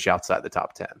they'll finish outside the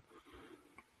top 10.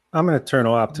 I'm an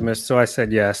eternal optimist, so I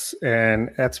said yes. And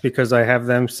that's because I have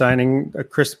them signing a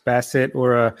Chris Bassett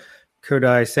or a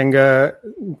Kodai Senga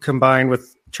combined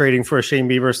with trading for a Shane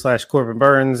Bieber / Corbin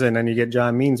Burns. And then you get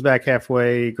John Means back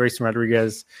halfway. Grayson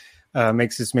Rodriguez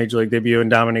makes his major league debut and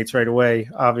dominates right away,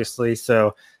 obviously.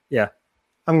 So, yeah,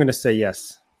 I'm going to say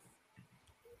yes.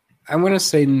 I'm going to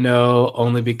say no,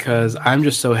 only because I'm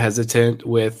just so hesitant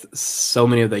with so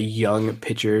many of the young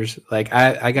pitchers. Like,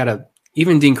 I got to –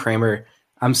 even Dean Kramer –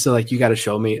 I'm still like, you got to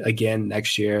show me again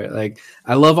next year. Like,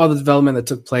 I love all the development that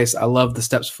took place. I love the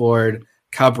steps forward.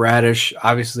 Kyle Bradish,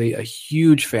 obviously a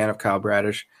huge fan of Kyle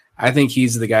Bradish. I think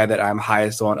he's the guy that I'm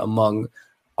highest on among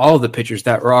all of the pitchers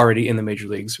that are already in the major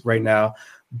leagues right now.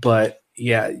 But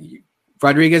yeah,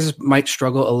 Rodriguez might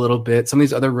struggle a little bit. Some of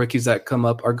these other rookies that come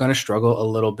up are going to struggle a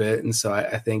little bit. And so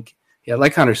I think, yeah,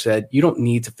 like Connor said, you don't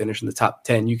need to finish in the top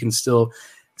 10. You can still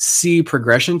see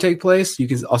progression take place. You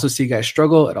can also see guys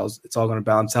struggle. It's all going to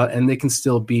balance out, and they can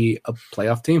still be a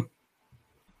playoff team.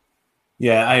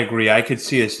 Yeah, I agree. I could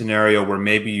see a scenario where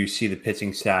maybe you see the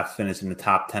pitching staff finish in the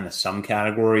top 10 of some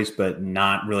categories, but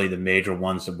not really the major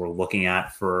ones that we're looking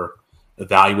at for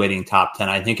evaluating top 10.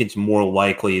 I think it's more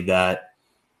likely that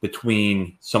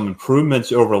between some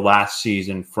improvements over last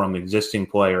season from existing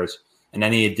players and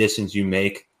any additions you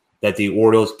make, that the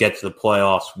Orioles get to the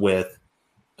playoffs with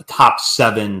a top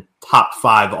 7, top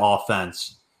 5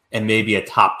 offense, and maybe a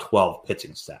top 12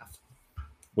 pitching staff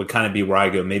would kind of be where I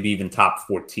go, maybe even top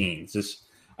 14.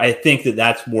 I think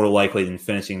that's more likely than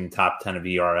finishing in the top 10 of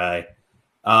ERA.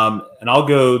 And I'll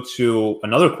go to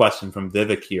another question from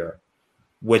Vivek here,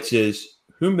 which is,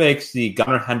 who makes the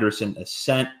Gunnar Henderson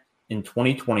ascent in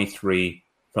 2023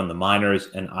 from the minors?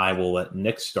 And I will let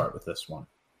Nick start with this one.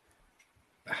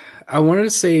 I wanted to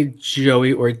say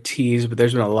Joey Ortiz, but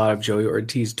there's been a lot of Joey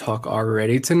Ortiz talk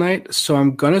already tonight. So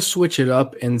I'm going to switch it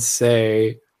up and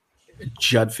say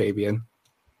Jud Fabian.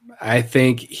 I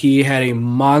think he had a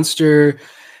monster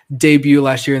debut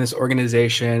last year in this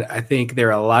organization. I think there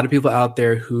are a lot of people out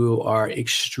there who are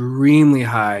extremely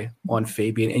high on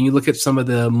Fabian. And you look at some of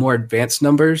the more advanced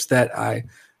numbers that I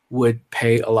would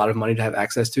pay a lot of money to have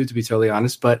access to be totally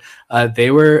honest. But they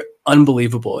were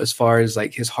unbelievable as far as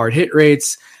like his hard hit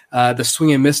rates. The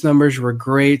swing and miss numbers were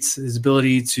great. His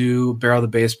ability to barrel the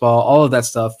baseball, all of that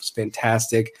stuff was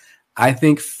fantastic. I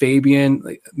think Fabian,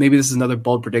 maybe this is another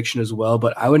bold prediction as well,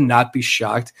 but I would not be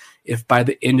shocked if by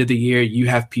the end of the year you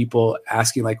have people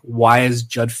asking, like, why is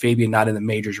Jud Fabian not in the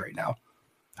majors right now?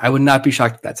 I would not be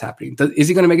shocked if that's happening. Is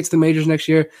he going to make it to the majors next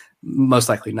year? Most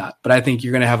likely not. But I think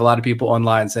you're going to have a lot of people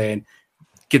online saying,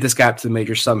 get this guy up to the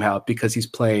majors somehow because he's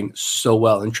playing so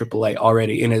well in AAA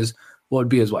already in his, what would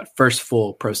be his first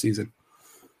full pro season.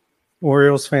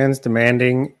 Orioles fans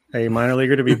demanding a minor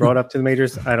leaguer to be brought up to the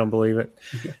majors. I don't believe it.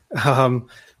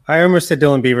 I almost said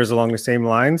Dylan Beavers along the same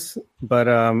lines, but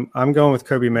I'm going with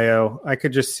Kobe Mayo. I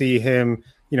could just see him,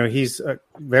 he's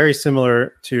very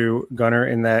similar to Gunnar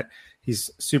in that he's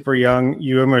super young.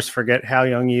 You almost forget how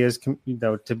young he is,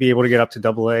 to be able to get up to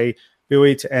Double-A.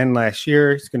 Bowie to end last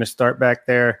year. He's going to start back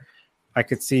there. I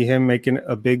could see him making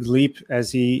a big leap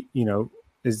as he,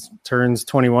 turns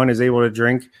 21, is able to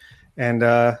drink. And,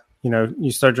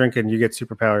 you start drinking, you get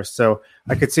superpowers. So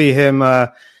I could see him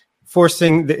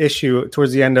forcing the issue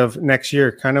towards the end of next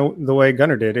year, kind of the way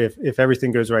Gunnar did, if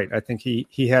everything goes right. I think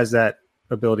he has that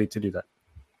ability to do that.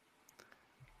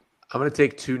 I'm going to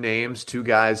take two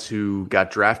guys who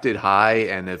got drafted high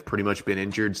and have pretty much been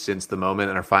injured since the moment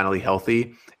and are finally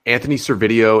healthy. Anthony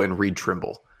Servideo and Reed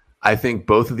Trimble. I think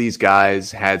both of these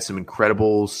guys had some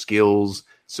incredible skills,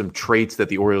 some traits that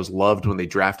the Orioles loved when they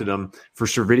drafted him. For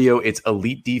Servideo, it's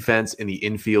elite defense in the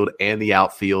infield and the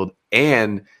outfield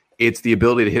and It's the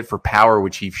ability to hit for power,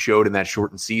 which he showed in that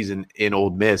shortened season in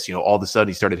Ole Miss. All of a sudden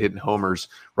he started hitting homers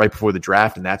right before the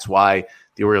draft, and that's why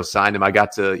the Orioles signed him. I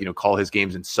got to, call his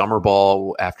games in summer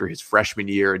ball after his freshman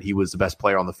year, and he was the best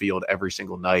player on the field every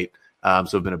single night.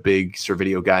 So I've been a big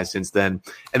Servideo guy since then.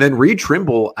 And then Reed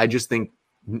Trimble, I just think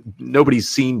nobody's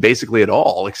seen basically at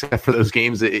all, except for those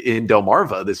games in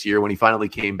Delmarva this year when he finally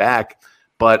came back.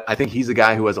 But I think he's a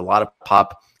guy who has a lot of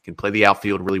pop, can play the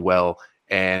outfield really well,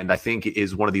 and I think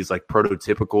is one of these like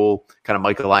prototypical kind of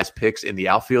Michael Elias picks in the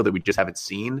outfield that we just haven't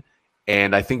seen.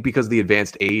 And I think because of the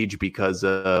advanced age, because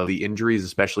of the injuries,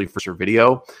 especially for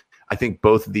Servideo, I think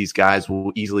both of these guys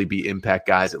will easily be impact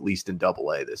guys, at least in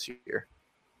Double-A this year.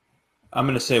 I'm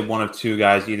going to say one of two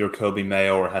guys, either Kobe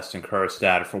Mayo or Heston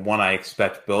Kjerstad. For one, I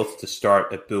expect both to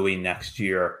start at Bowie next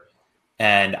year.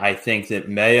 And I think that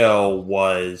Mayo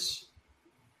was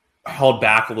held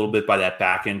back a little bit by that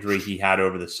back injury he had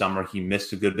over the summer. He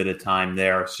missed a good bit of time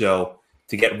there. So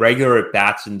to get regular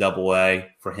at-bats in Double-A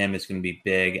for him is going to be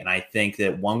big. And I think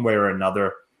that one way or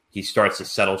another, he starts to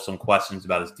settle some questions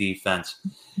about his defense.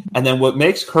 And then what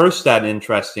makes Kjerstad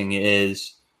interesting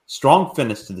is strong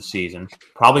finish to the season.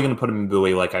 Probably going to put him in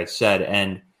Bowie, like I said.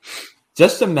 And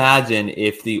just imagine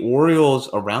if the Orioles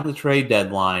around the trade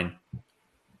deadline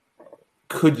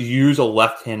could use a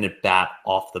left-handed bat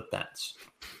off the bench.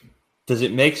 Does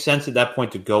it make sense at that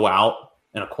point to go out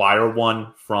and acquire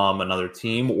one from another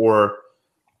team? Or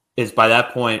is by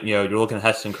that point, you're looking at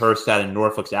Heston Kjerstad in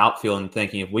Norfolk's outfield and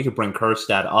thinking if we could bring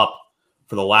Kjerstad up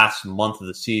for the last month of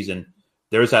the season,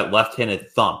 there's that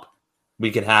left-handed thump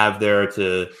we could have there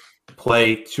to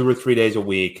play 2 or 3 days a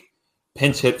week,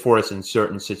 pinch hit for us in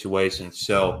certain situations.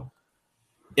 So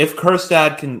if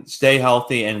Kjerstad can stay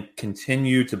healthy and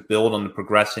continue to build on the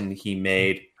progression he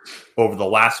made over the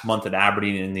last month at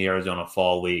Aberdeen in the Arizona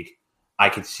Fall League, I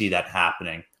could see that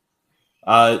happening.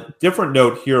 Different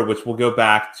note here, which we'll go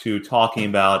back to talking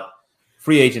about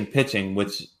free agent pitching,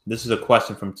 which this is a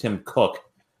question from Tim Cook.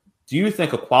 Do you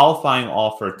think a qualifying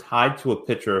offer tied to a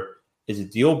pitcher is a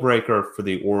deal breaker for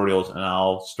the Orioles? And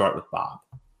I'll start with Bob.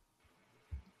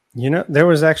 There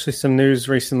was actually some news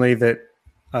recently that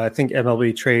I think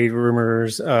MLB Trade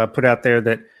Rumors put out there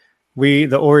that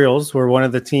the Orioles, were one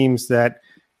of the teams that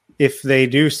if they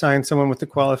do sign someone with a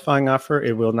qualifying offer,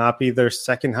 it will not be their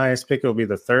second highest pick. It will be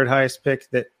the third highest pick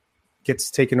that gets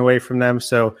taken away from them.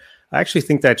 So I actually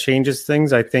think that changes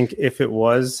things. I think if it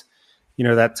was,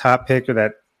 that top pick or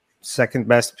that second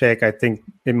best pick, I think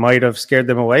it might have scared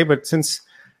them away. But since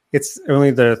it's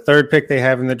only the third pick they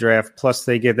have in the draft, plus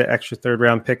they get the extra third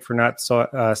round pick for not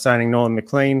signing Nolan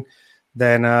McLean,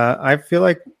 then I feel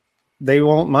like they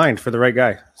won't mind for the right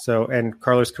guy. So, and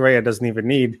Carlos Correa doesn't even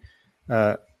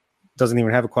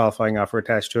have a qualifying offer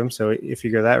attached to him. So if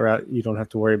you go that route, you don't have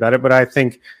to worry about it. But I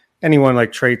think anyone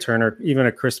like Trey Turner, even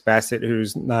a Chris Bassett,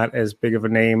 who's not as big of a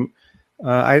name,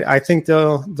 I think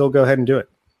they'll go ahead and do it.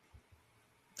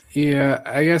 Yeah,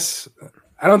 I guess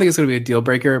I don't think it's going to be a deal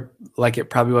breaker like it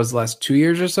probably was the last 2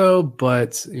 years or so.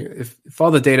 But if all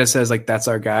the data says like that's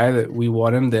our guy, that we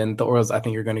want him, then the Orioles, I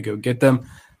think, are going to go get them.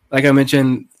 Like I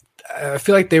mentioned, I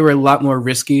feel like they were a lot more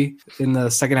risky in the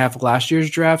second half of last year's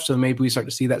draft. So maybe we start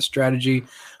to see that strategy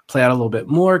play out a little bit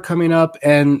more coming up.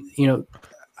 And,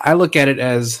 I look at it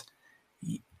as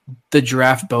the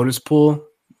draft bonus pool.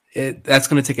 That's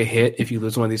going to take a hit if you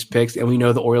lose one of these picks. And we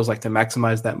know the Orioles like to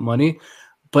maximize that money.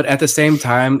 But at the same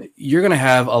time, you're going to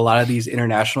have a lot of these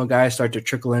international guys start to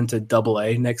trickle into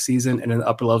Double-A next season and in the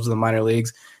upper levels of the minor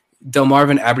leagues.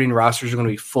 Delmarva and Aberdeen rosters are going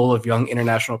to be full of young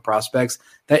international prospects.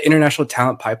 That international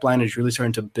talent pipeline is really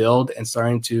starting to build and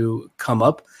starting to come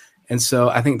up. And so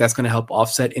I think that's going to help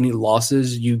offset any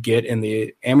losses you get in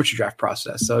the amateur draft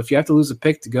process. So if you have to lose a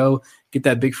pick to go get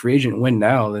that big free agent win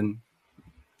now, then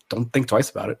don't think twice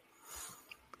about it.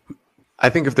 I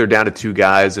think if they're down to two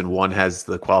guys and one has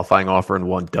the qualifying offer and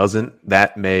one doesn't,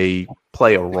 that may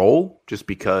play a role just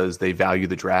because they value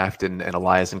the draft and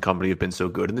Elias and company have been so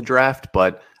good in the draft.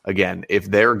 But again,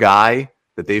 if their guy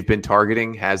that they've been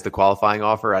targeting has the qualifying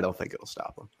offer, I don't think it'll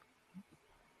stop them.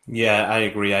 Yeah, I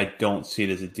agree. I don't see it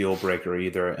as a deal breaker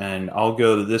either. And I'll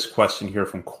go to this question here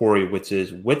from Corey, which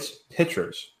is, which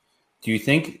pitchers do you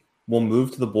think will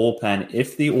move to the bullpen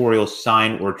if the Orioles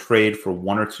sign or trade for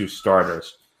one or two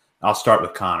starters? I'll start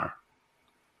with Connor.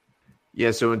 Yeah,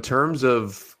 so in terms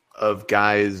of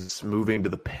guys moving to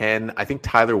the pen, I think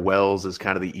Tyler Wells is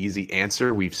kind of the easy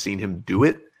answer. We've seen him do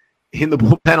it in the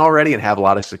bullpen already and have a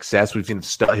lot of success. We've seen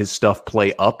his stuff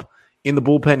play up in the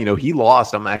bullpen. He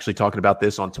lost. I'm actually talking about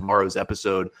this on tomorrow's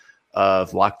episode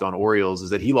of Locked On Orioles,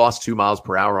 is that he lost 2 miles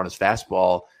per hour on his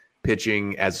fastball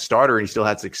pitching as a starter, and he still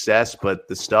had success, but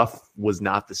the stuff was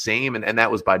not the same, and that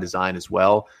was by design as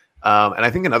well. And I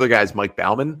think another guy is Mike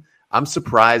Baumann. I'm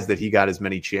surprised that he got as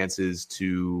many chances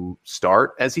to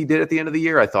start as he did at the end of the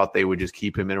year. I thought they would just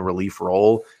keep him in a relief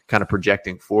role, kind of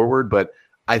projecting forward. But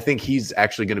I think he's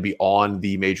actually going to be on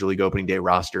the Major League Opening Day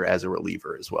roster as a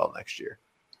reliever as well next year.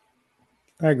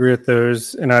 I agree with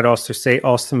those. And I'd also say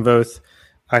Austin Voth.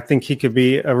 I think he could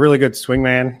be a really good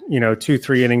swingman,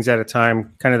 2-3 innings at a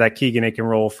time, kind of that Keegan Aiken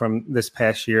role from this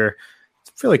past year.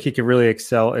 I feel like he could really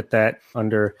excel at that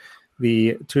under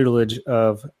the tutelage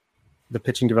of the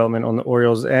pitching development on the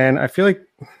Orioles. And I feel like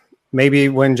maybe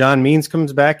when John Means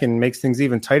comes back and makes things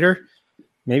even tighter,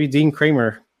 maybe Dean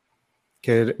Kramer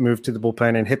could move to the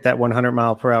bullpen and hit that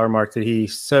 100-mile-per-hour mark that he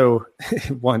so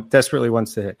desperately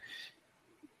wants to hit.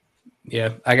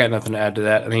 Yeah, I got nothing to add to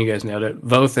that. I think you guys nailed it.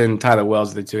 Voth and Tyler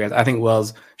Wells are the two guys. I think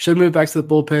Wells should move back to the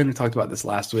bullpen. We talked about this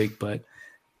last week, but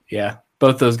yeah,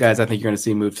 both those guys I think you're going to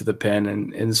see move to the pen.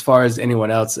 And as far as anyone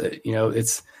else,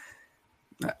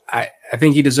 I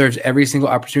think he deserves every single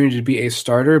opportunity to be a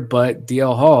starter, but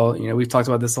DL Hall, we've talked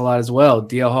about this a lot as well.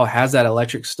 DL Hall has that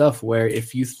electric stuff where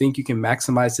if you think you can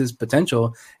maximize his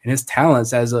potential and his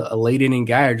talents as a late inning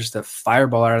guy or just a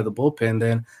fireball out of the bullpen,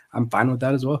 then I'm fine with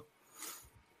that as well.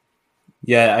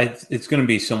 Yeah, it's going to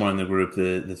be someone in the group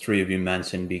the three of you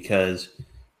mentioned, because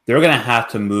they're going to have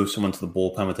to move someone to the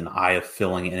bullpen with an eye of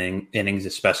filling innings,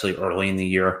 especially early in the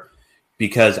year,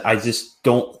 because I just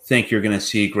don't think you're going to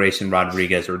see Grayson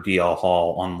Rodriguez or DL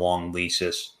Hall on long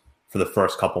leases for the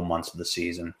first couple months of the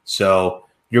season. So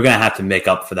you're going to have to make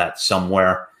up for that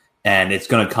somewhere, and it's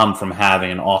going to come from having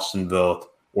an Austin Voth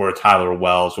or a Tyler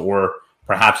Wells or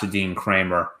perhaps a Dean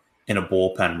Kramer in a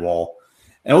bullpen role.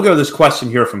 And we'll go to this question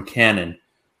here from Cannon.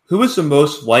 Who is the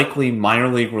most likely minor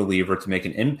league reliever to make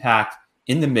an impact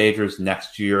in the majors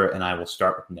next year? And I will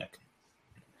start with Nick.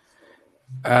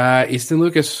 Easton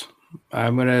Lucas.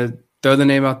 I'm going to throw the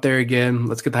name out there again.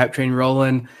 Let's get the hype train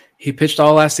rolling. He pitched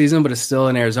all last season, but is still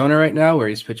in Arizona right now where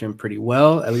he's pitching pretty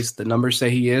well. At least the numbers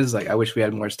say he is. I wish we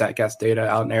had more StatCast data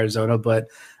out in Arizona, but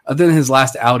other than his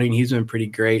last outing, he's been pretty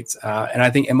great. And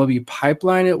I think MLB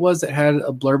Pipeline it was that had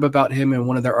a blurb about him in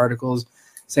one of their articles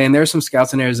saying there are some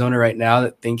scouts in Arizona right now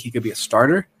that think he could be a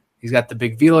starter. He's got the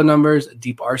big velo numbers, a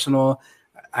deep arsenal.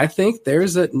 I think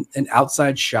there's an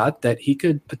outside shot that he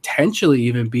could potentially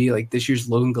even be like this year's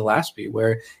Logan Gillespie,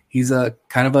 where he's a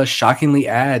kind of a shocking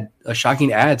add to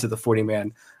the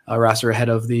 40-man roster ahead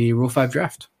of the Rule 5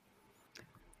 draft.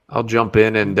 I'll jump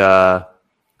in and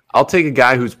I'll take a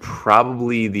guy who's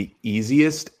probably the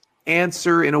easiest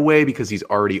answer in a way because he's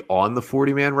already on the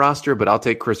 40-man roster, but I'll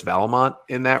take Chris Vallimont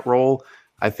in that role.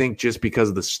 I think just because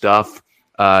of the stuff,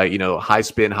 high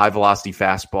spin, high velocity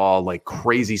fastball, like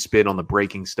crazy spin on the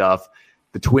breaking stuff.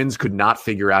 The Twins could not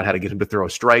figure out how to get him to throw a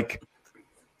strike.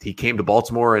 He came to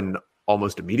Baltimore and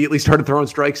almost immediately started throwing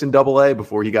strikes in Double-A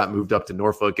before he got moved up to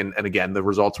Norfolk. And again, the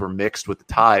results were mixed with the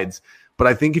Tides. But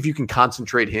I think if you can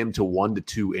concentrate him to 1 to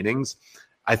 2 innings,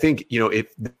 I think,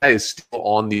 if that is still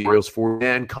on the Orioles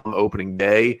 40-man come opening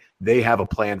day, they have a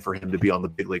plan for him to be on the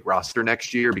big league roster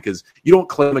next year, because you don't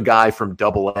claim a guy from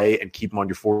Double-A and keep him on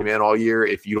your 40-man all year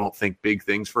if you don't think big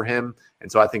things for him.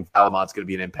 And so I think Vallimant's going to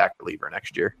be an impact reliever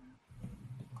next year.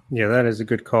 Yeah, that is a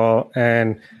good call.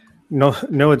 And Noah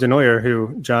Denoyer,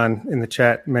 who John in the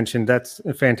chat mentioned, that's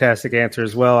a fantastic answer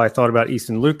as well. I thought about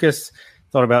Easton Lucas,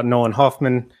 thought about Nolan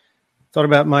Hoffman, thought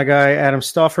about my guy, Adam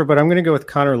Stauffer, but I'm going to go with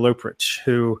Connor Loprich,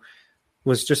 who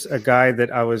was just a guy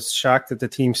that I was shocked that the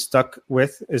team stuck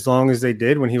with as long as they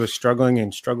did when he was struggling.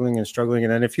 And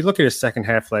then if you look at his second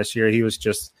half last year, he was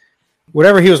just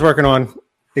whatever he was working on,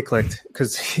 it clicked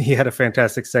because he had a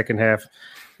fantastic second half.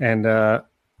 And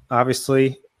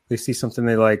obviously they see something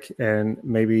they like, and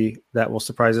maybe that will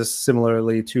surprise us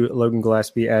similarly to Logan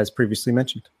Gillespie, as previously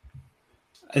mentioned.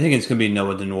 I think it's going to be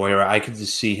Noah Denoyer. I could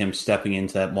just see him stepping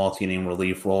into that multi-inning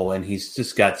relief role, and he's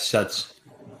just got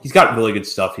he's got really good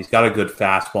stuff. He's got a good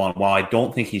fastball, and while I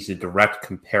don't think he's a direct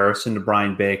comparison to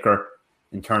Brian Baker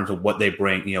in terms of what they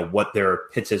bring, what their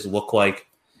pitches look like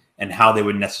and how they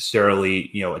would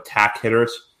necessarily, attack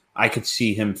hitters, I could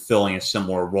see him filling a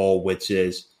similar role, which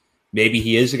is maybe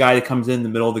he is a guy that comes in the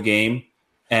middle of the game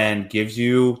and gives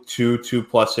you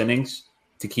 2+ innings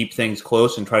to keep things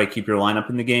close and try to keep your lineup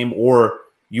in the game, or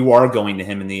you are going to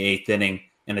him in the 8th inning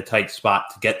in a tight spot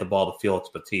to get the ball to Felix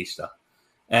Bautista.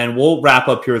 And we'll wrap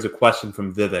up here with a question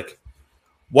from Vivek.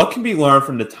 What can be learned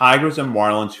from the Tigers and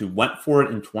Marlins who went for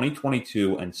it in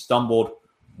 2022 and stumbled?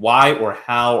 Why or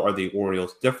how are the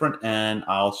Orioles different? And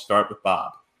I'll start with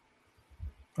Bob.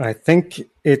 I think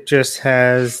it just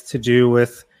has to do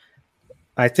with,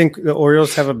 I think the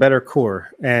Orioles have a better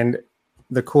core, and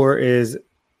the core is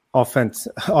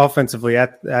offensively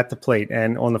at the plate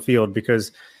and on the field,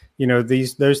 because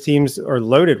those teams are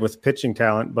loaded with pitching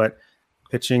talent, but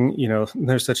pitching,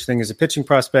 there's such thing as a pitching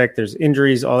prospect. There's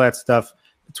injuries, all that stuff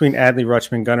between Adley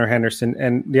Rutschman, Gunnar Henderson.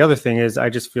 And the other thing is I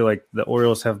just feel like the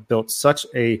Orioles have built such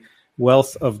a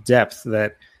wealth of depth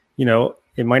that,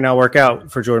 it might not work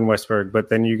out for Jordan Westburg, but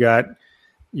then you got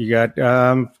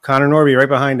Connor Norby right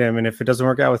behind him. And if it doesn't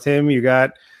work out with him, you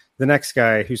got the next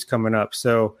guy who's coming up.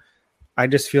 So I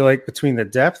just feel like between the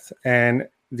depth and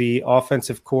the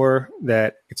offensive core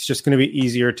that it's just going to be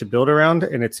easier to build around,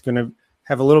 and it's going to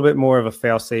have a little bit more of a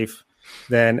fail-safe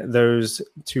than those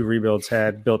two rebuilds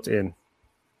had built in.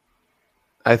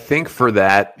 I think for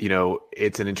that,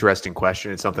 it's an interesting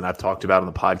question. It's something I've talked about on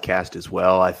the podcast as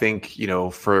well. I think,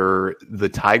 for the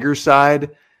Tigers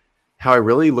side, how I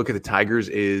really look at the Tigers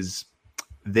is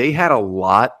they had a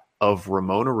lot of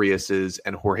Ramon Urias's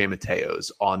and Jorge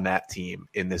Mateo's on that team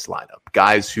in this lineup.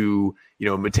 Guys who,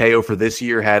 Mateo for this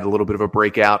year had a little bit of a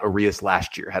breakout. Urias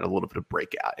last year had a little bit of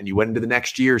breakout. And you went into the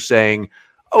next year saying,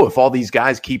 oh, if all these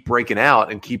guys keep breaking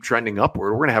out and keep trending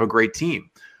upward, we're going to have a great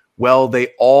team. Well, they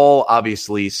all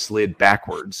obviously slid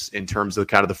backwards in terms of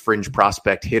kind of the fringe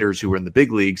prospect hitters who were in the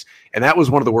big leagues. And that was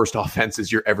one of the worst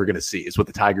offenses you're ever going to see is what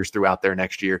the Tigers threw out there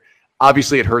next year.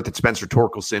 Obviously, it hurt that Spencer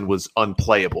Torkelson was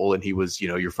unplayable, and he was,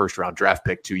 your first-round draft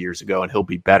pick 2 years ago, and he'll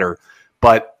be better.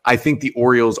 But I think the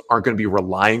Orioles aren't going to be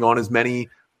relying on as many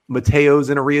Mateos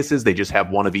and Uriases. They just have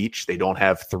one of each. They don't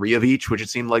have three of each, which it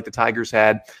seemed like the Tigers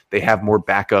had. They have more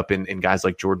backup in guys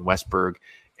like Jordan Westburg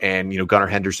and, Gunnar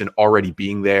Henderson already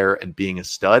being there and being a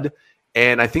stud.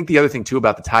 And I think the other thing, too,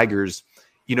 about the Tigers,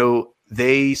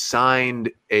 they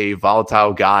signed a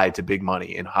volatile guy to big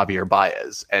money in Javier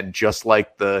Baez. And just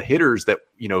like the hitters that,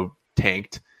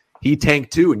 tanked, he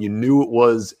tanked too. And you knew it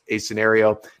was a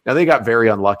scenario. Now, they got very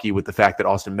unlucky with the fact that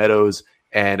Austin Meadows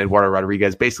and Eduardo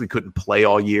Rodriguez basically couldn't play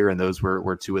all year. And those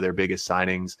were two of their biggest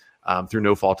signings through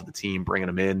no fault of the team, bringing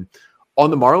them in. On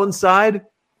the Marlins side,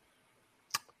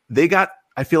 they got,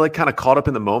 I feel like, kind of caught up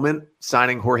in the moment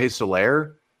signing Jorge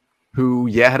Soler, who,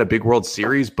 had a big World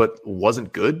Series, but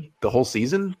wasn't good the whole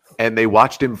season. And they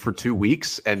watched him for 2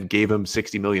 weeks and gave him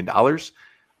 $60 million.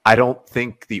 I don't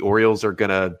think the Orioles are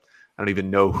going to, I don't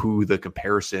even know who the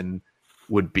comparison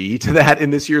would be to that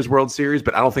in this year's World Series,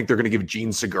 but I don't think they're going to give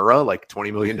Gene Segura like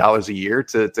 $20 million a year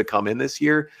to come in this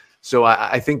year. So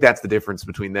I think that's the difference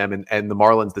between them and the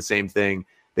Marlins, the same thing.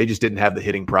 They just didn't have the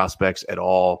hitting prospects at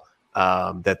all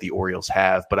that the Orioles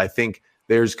have. But I think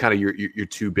there's kind of your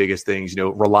two biggest things,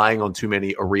 relying on too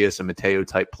many Urias and Mateo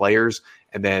type players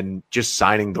and then just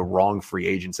signing the wrong free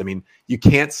agents. I mean, you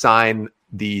can't sign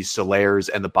the Solers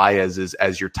and the Baez's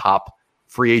as your top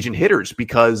free agent hitters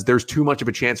because there's too much of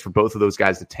a chance for both of those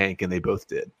guys to tank, and they both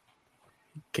did.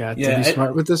 Got to be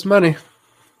smart with this money.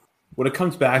 What it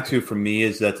comes back to for me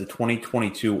is that the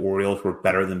 2022 Orioles were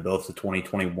better than both the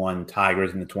 2021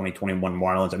 Tigers and the 2021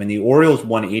 Marlins. I mean, the Orioles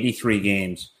won 83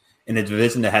 games in a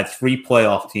division that had 3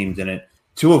 playoff teams in it,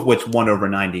 2 of which won over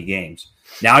 90 games.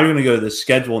 Now you're going to go to the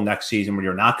schedule next season where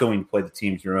you're not going to play the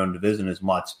teams in your own division as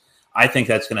much. I think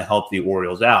that's going to help the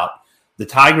Orioles out. The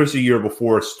Tigers the year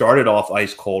before started off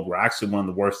ice cold, were actually one of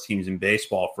the worst teams in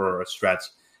baseball for a stretch,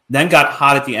 then got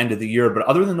hot at the end of the year. But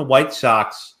other than the White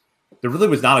Sox, there really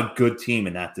was not a good team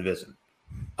in that division.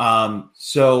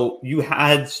 So you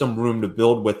had some room to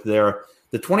build with there.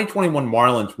 The 2021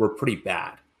 Marlins were pretty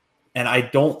bad. And I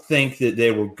don't think that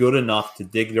they were good enough to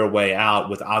dig their way out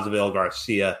with Azavel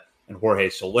Garcia and Jorge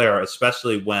Soler,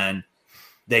 especially when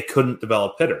they couldn't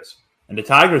develop hitters. And the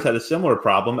Tigers had a similar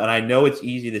problem. And I know it's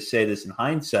easy to say this in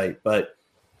hindsight, but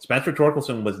Spencer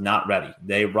Torkelson was not ready.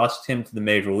 They rushed him to the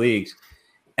major leagues,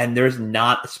 and there's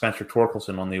not a Spencer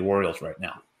Torkelson on the Orioles right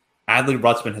now. Adley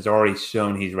Rutschman has already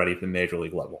shown he's ready for the major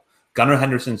league level. Gunnar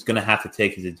Henderson's going to have to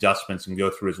take his adjustments and go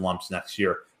through his lumps next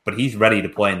year, but he's ready to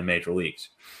play in the major leagues.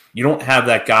 You don't have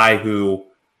that guy who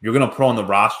you're going to put on the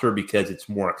roster because it's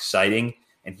more exciting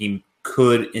and he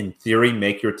could, in theory,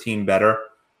 make your team better,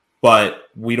 but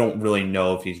we don't really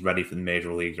know if he's ready for the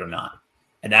major leagues or not.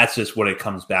 And that's just what it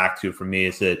comes back to for me,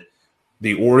 is that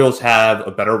the Orioles have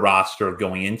a better roster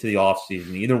going into the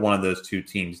offseason. Either one of those two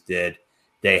teams did.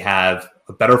 They have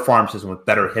a better farm system with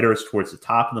better hitters towards the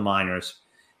top of the minors.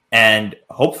 And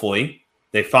hopefully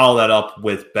they follow that up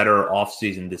with better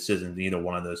offseason decisions than either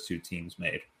one of those two teams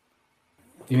made.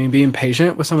 You mean being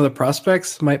patient with some of the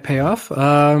prospects might pay off?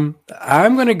 I'm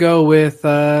going to go with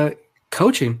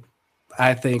coaching.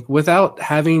 I think without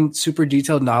having super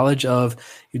detailed knowledge of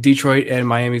Detroit and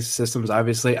Miami's systems,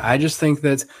 obviously, I just think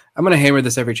that I'm going to hammer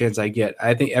this every chance I get.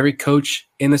 I think every coach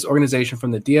in this organization,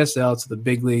 from the DSL to the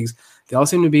big leagues, they all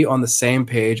seem to be on the same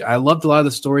page. I loved a lot of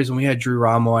the stories when we had Drew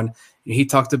Rom on. He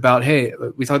talked about, hey,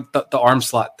 we talked about the arm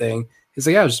slot thing. He's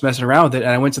like, yeah, I was just messing around with it.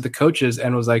 And I went to the coaches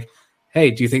and was like,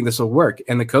 hey, do you think this will work?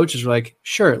 And the coaches were like,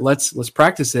 sure, let's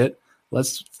practice it.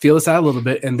 Let's feel this out a little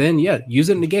bit. And then, use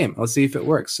it in the game. Let's see if it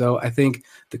works. So I think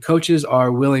the coaches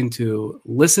are willing to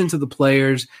listen to the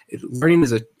players. Learning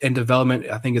and development,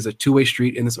 I think, is a two-way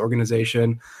street in this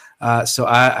organization. So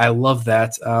I love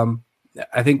that.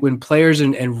 I think when players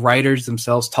and writers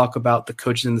themselves talk about the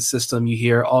coaches in the system, you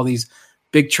hear all these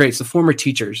big traits, the former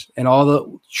teachers, and all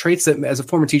the traits that, as a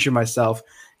former teacher myself,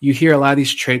 you hear a lot of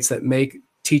these traits that make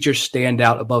teachers stand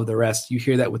out above the rest. You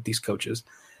hear that with these coaches.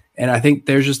 And I think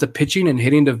there's just a pitching and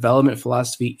hitting development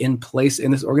philosophy in place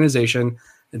in this organization.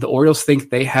 The Orioles think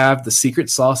they have the secret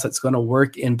sauce that's going to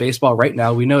work in baseball right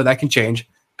now. We know that can change.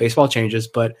 Baseball changes,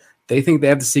 but they think they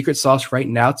have the secret sauce right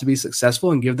now to be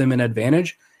successful and give them an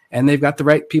advantage. And they've got the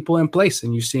right people in place.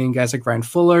 And you're seeing guys like Ryan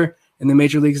Fuller in the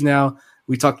major leagues now.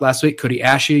 We talked last week, Cody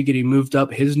Ashley getting moved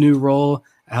up, his new role,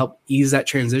 help ease that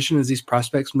transition as these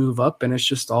prospects move up. And it's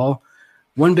just all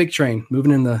one big train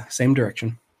moving in the same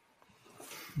direction.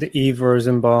 The Yves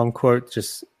Rosenbaum quote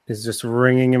is just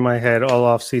ringing in my head all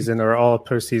off season or all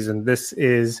postseason. This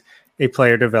is a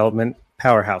player development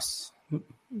powerhouse.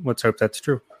 Let's hope that's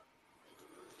true.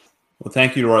 Well,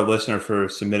 thank you to our listener for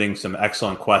submitting some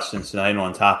excellent questions tonight. And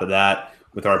on top of that,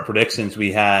 with our predictions,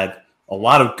 we had a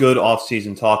lot of good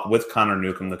off-season talk with Connor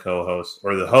Newcomb, the co-host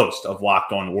or the host of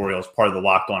Locked On Orioles, part of the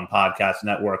Locked On Podcast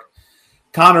Network.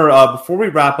 Connor, before we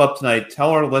wrap up tonight, tell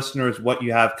our listeners what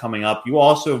you have coming up. You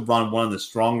also run one of the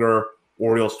stronger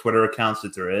Orioles Twitter accounts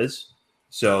that there is.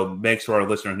 So make sure our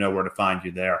listeners know where to find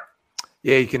you there.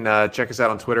 Yeah, you can check us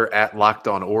out on Twitter at Locked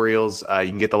On Orioles. You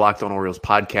can get the Locked On Orioles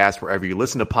podcast wherever you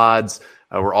listen to pods.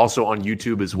 We're also on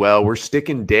YouTube as well. We're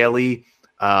sticking daily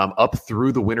up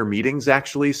through the winter meetings,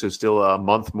 actually. So still a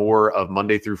month more of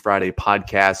Monday through Friday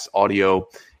podcasts, audio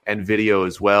and video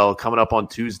as well. Coming up on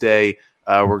Tuesday,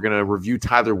 we're going to review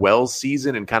Tyler Wells'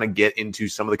 season and kind of get into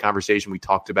some of the conversation we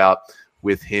talked about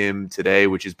with him today,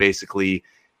 which is basically,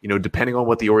 depending on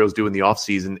what the Orioles do in the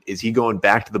offseason, is he going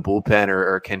back to the bullpen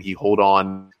or can he hold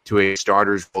on to a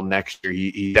starter's role next year?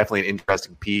 He's definitely an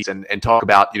interesting piece and talk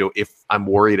about, if I'm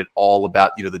worried at all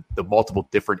about, the multiple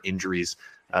different injuries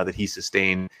that he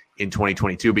sustained in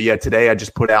 2022. But yeah, today I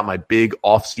just put out my big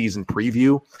offseason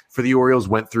preview for the Orioles,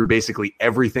 went through basically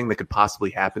everything that could possibly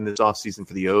happen this offseason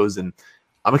for the O's. And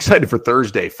I'm excited for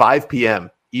Thursday, 5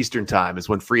 p.m. Eastern time is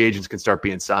when free agents can start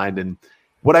being signed. And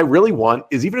what I really want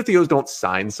is, even if the O's don't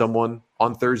sign someone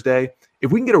on Thursday,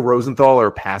 if we can get a Rosenthal or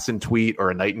a Passan tweet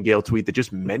or a Nightingale tweet that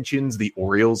just mentions the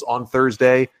Orioles on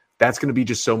Thursday, that's going to be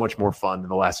just so much more fun than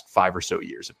the last 5 or so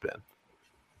years have been.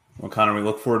 Well, Connor, we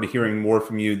look forward to hearing more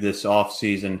from you this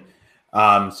offseason.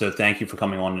 So thank you for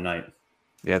coming on tonight.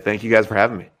 Yeah, thank you guys for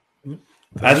having me.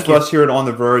 As for us here at On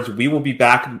the Verge, we will be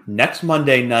back next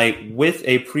Monday night with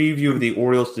a preview of the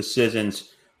Orioles' decisions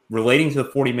relating to the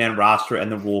 40-man roster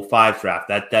and the Rule 5 draft.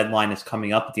 That deadline is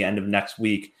coming up at the end of next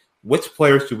week. Which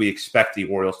players do we expect the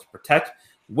Orioles to protect?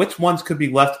 Which ones could be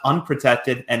left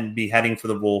unprotected and be heading for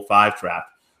the Rule 5 draft?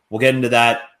 We'll get into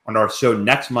that on our show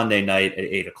next Monday night at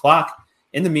 8 o'clock.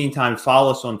 In the meantime,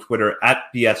 follow us on Twitter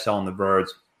at BSL on the Verge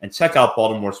and check out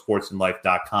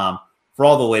BaltimoreSportsAndLife.com for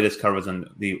all the latest coverage on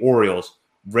the Orioles,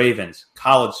 Ravens,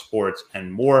 college sports,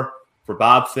 and more. For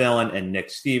Bob Phelan and Nick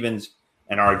Stevens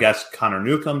and our guest Connor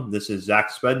Newcomb, this is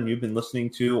Zach Spedden. You've been listening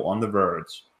to On the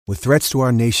Verge. With threats to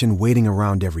our nation waiting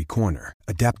around every corner,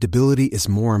 adaptability is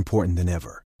more important than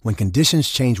ever. When conditions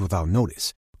change without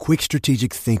notice, quick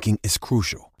strategic thinking is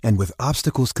crucial. And with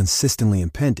obstacles consistently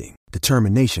impending,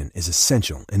 determination is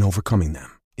essential in overcoming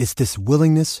them. It's this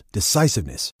willingness,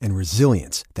 decisiveness, and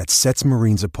resilience that sets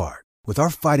Marines apart. With our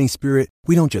fighting spirit,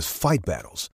 we don't just fight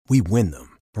battles, we win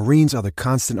them. Marines are the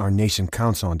constant our nation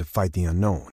counts on to fight the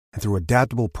unknown. And through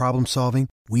adaptable problem solving,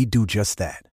 we do just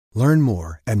that. Learn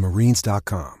more at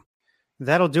Marines.com.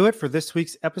 That'll do it for this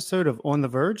week's episode of On the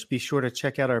Verge. Be sure to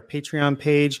check out our Patreon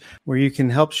page where you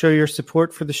can help show your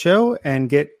support for the show and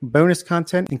get bonus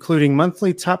content, including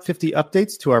monthly top 50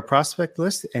 updates to our prospect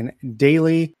list and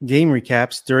daily game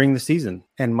recaps during the season,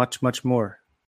 and much, much more.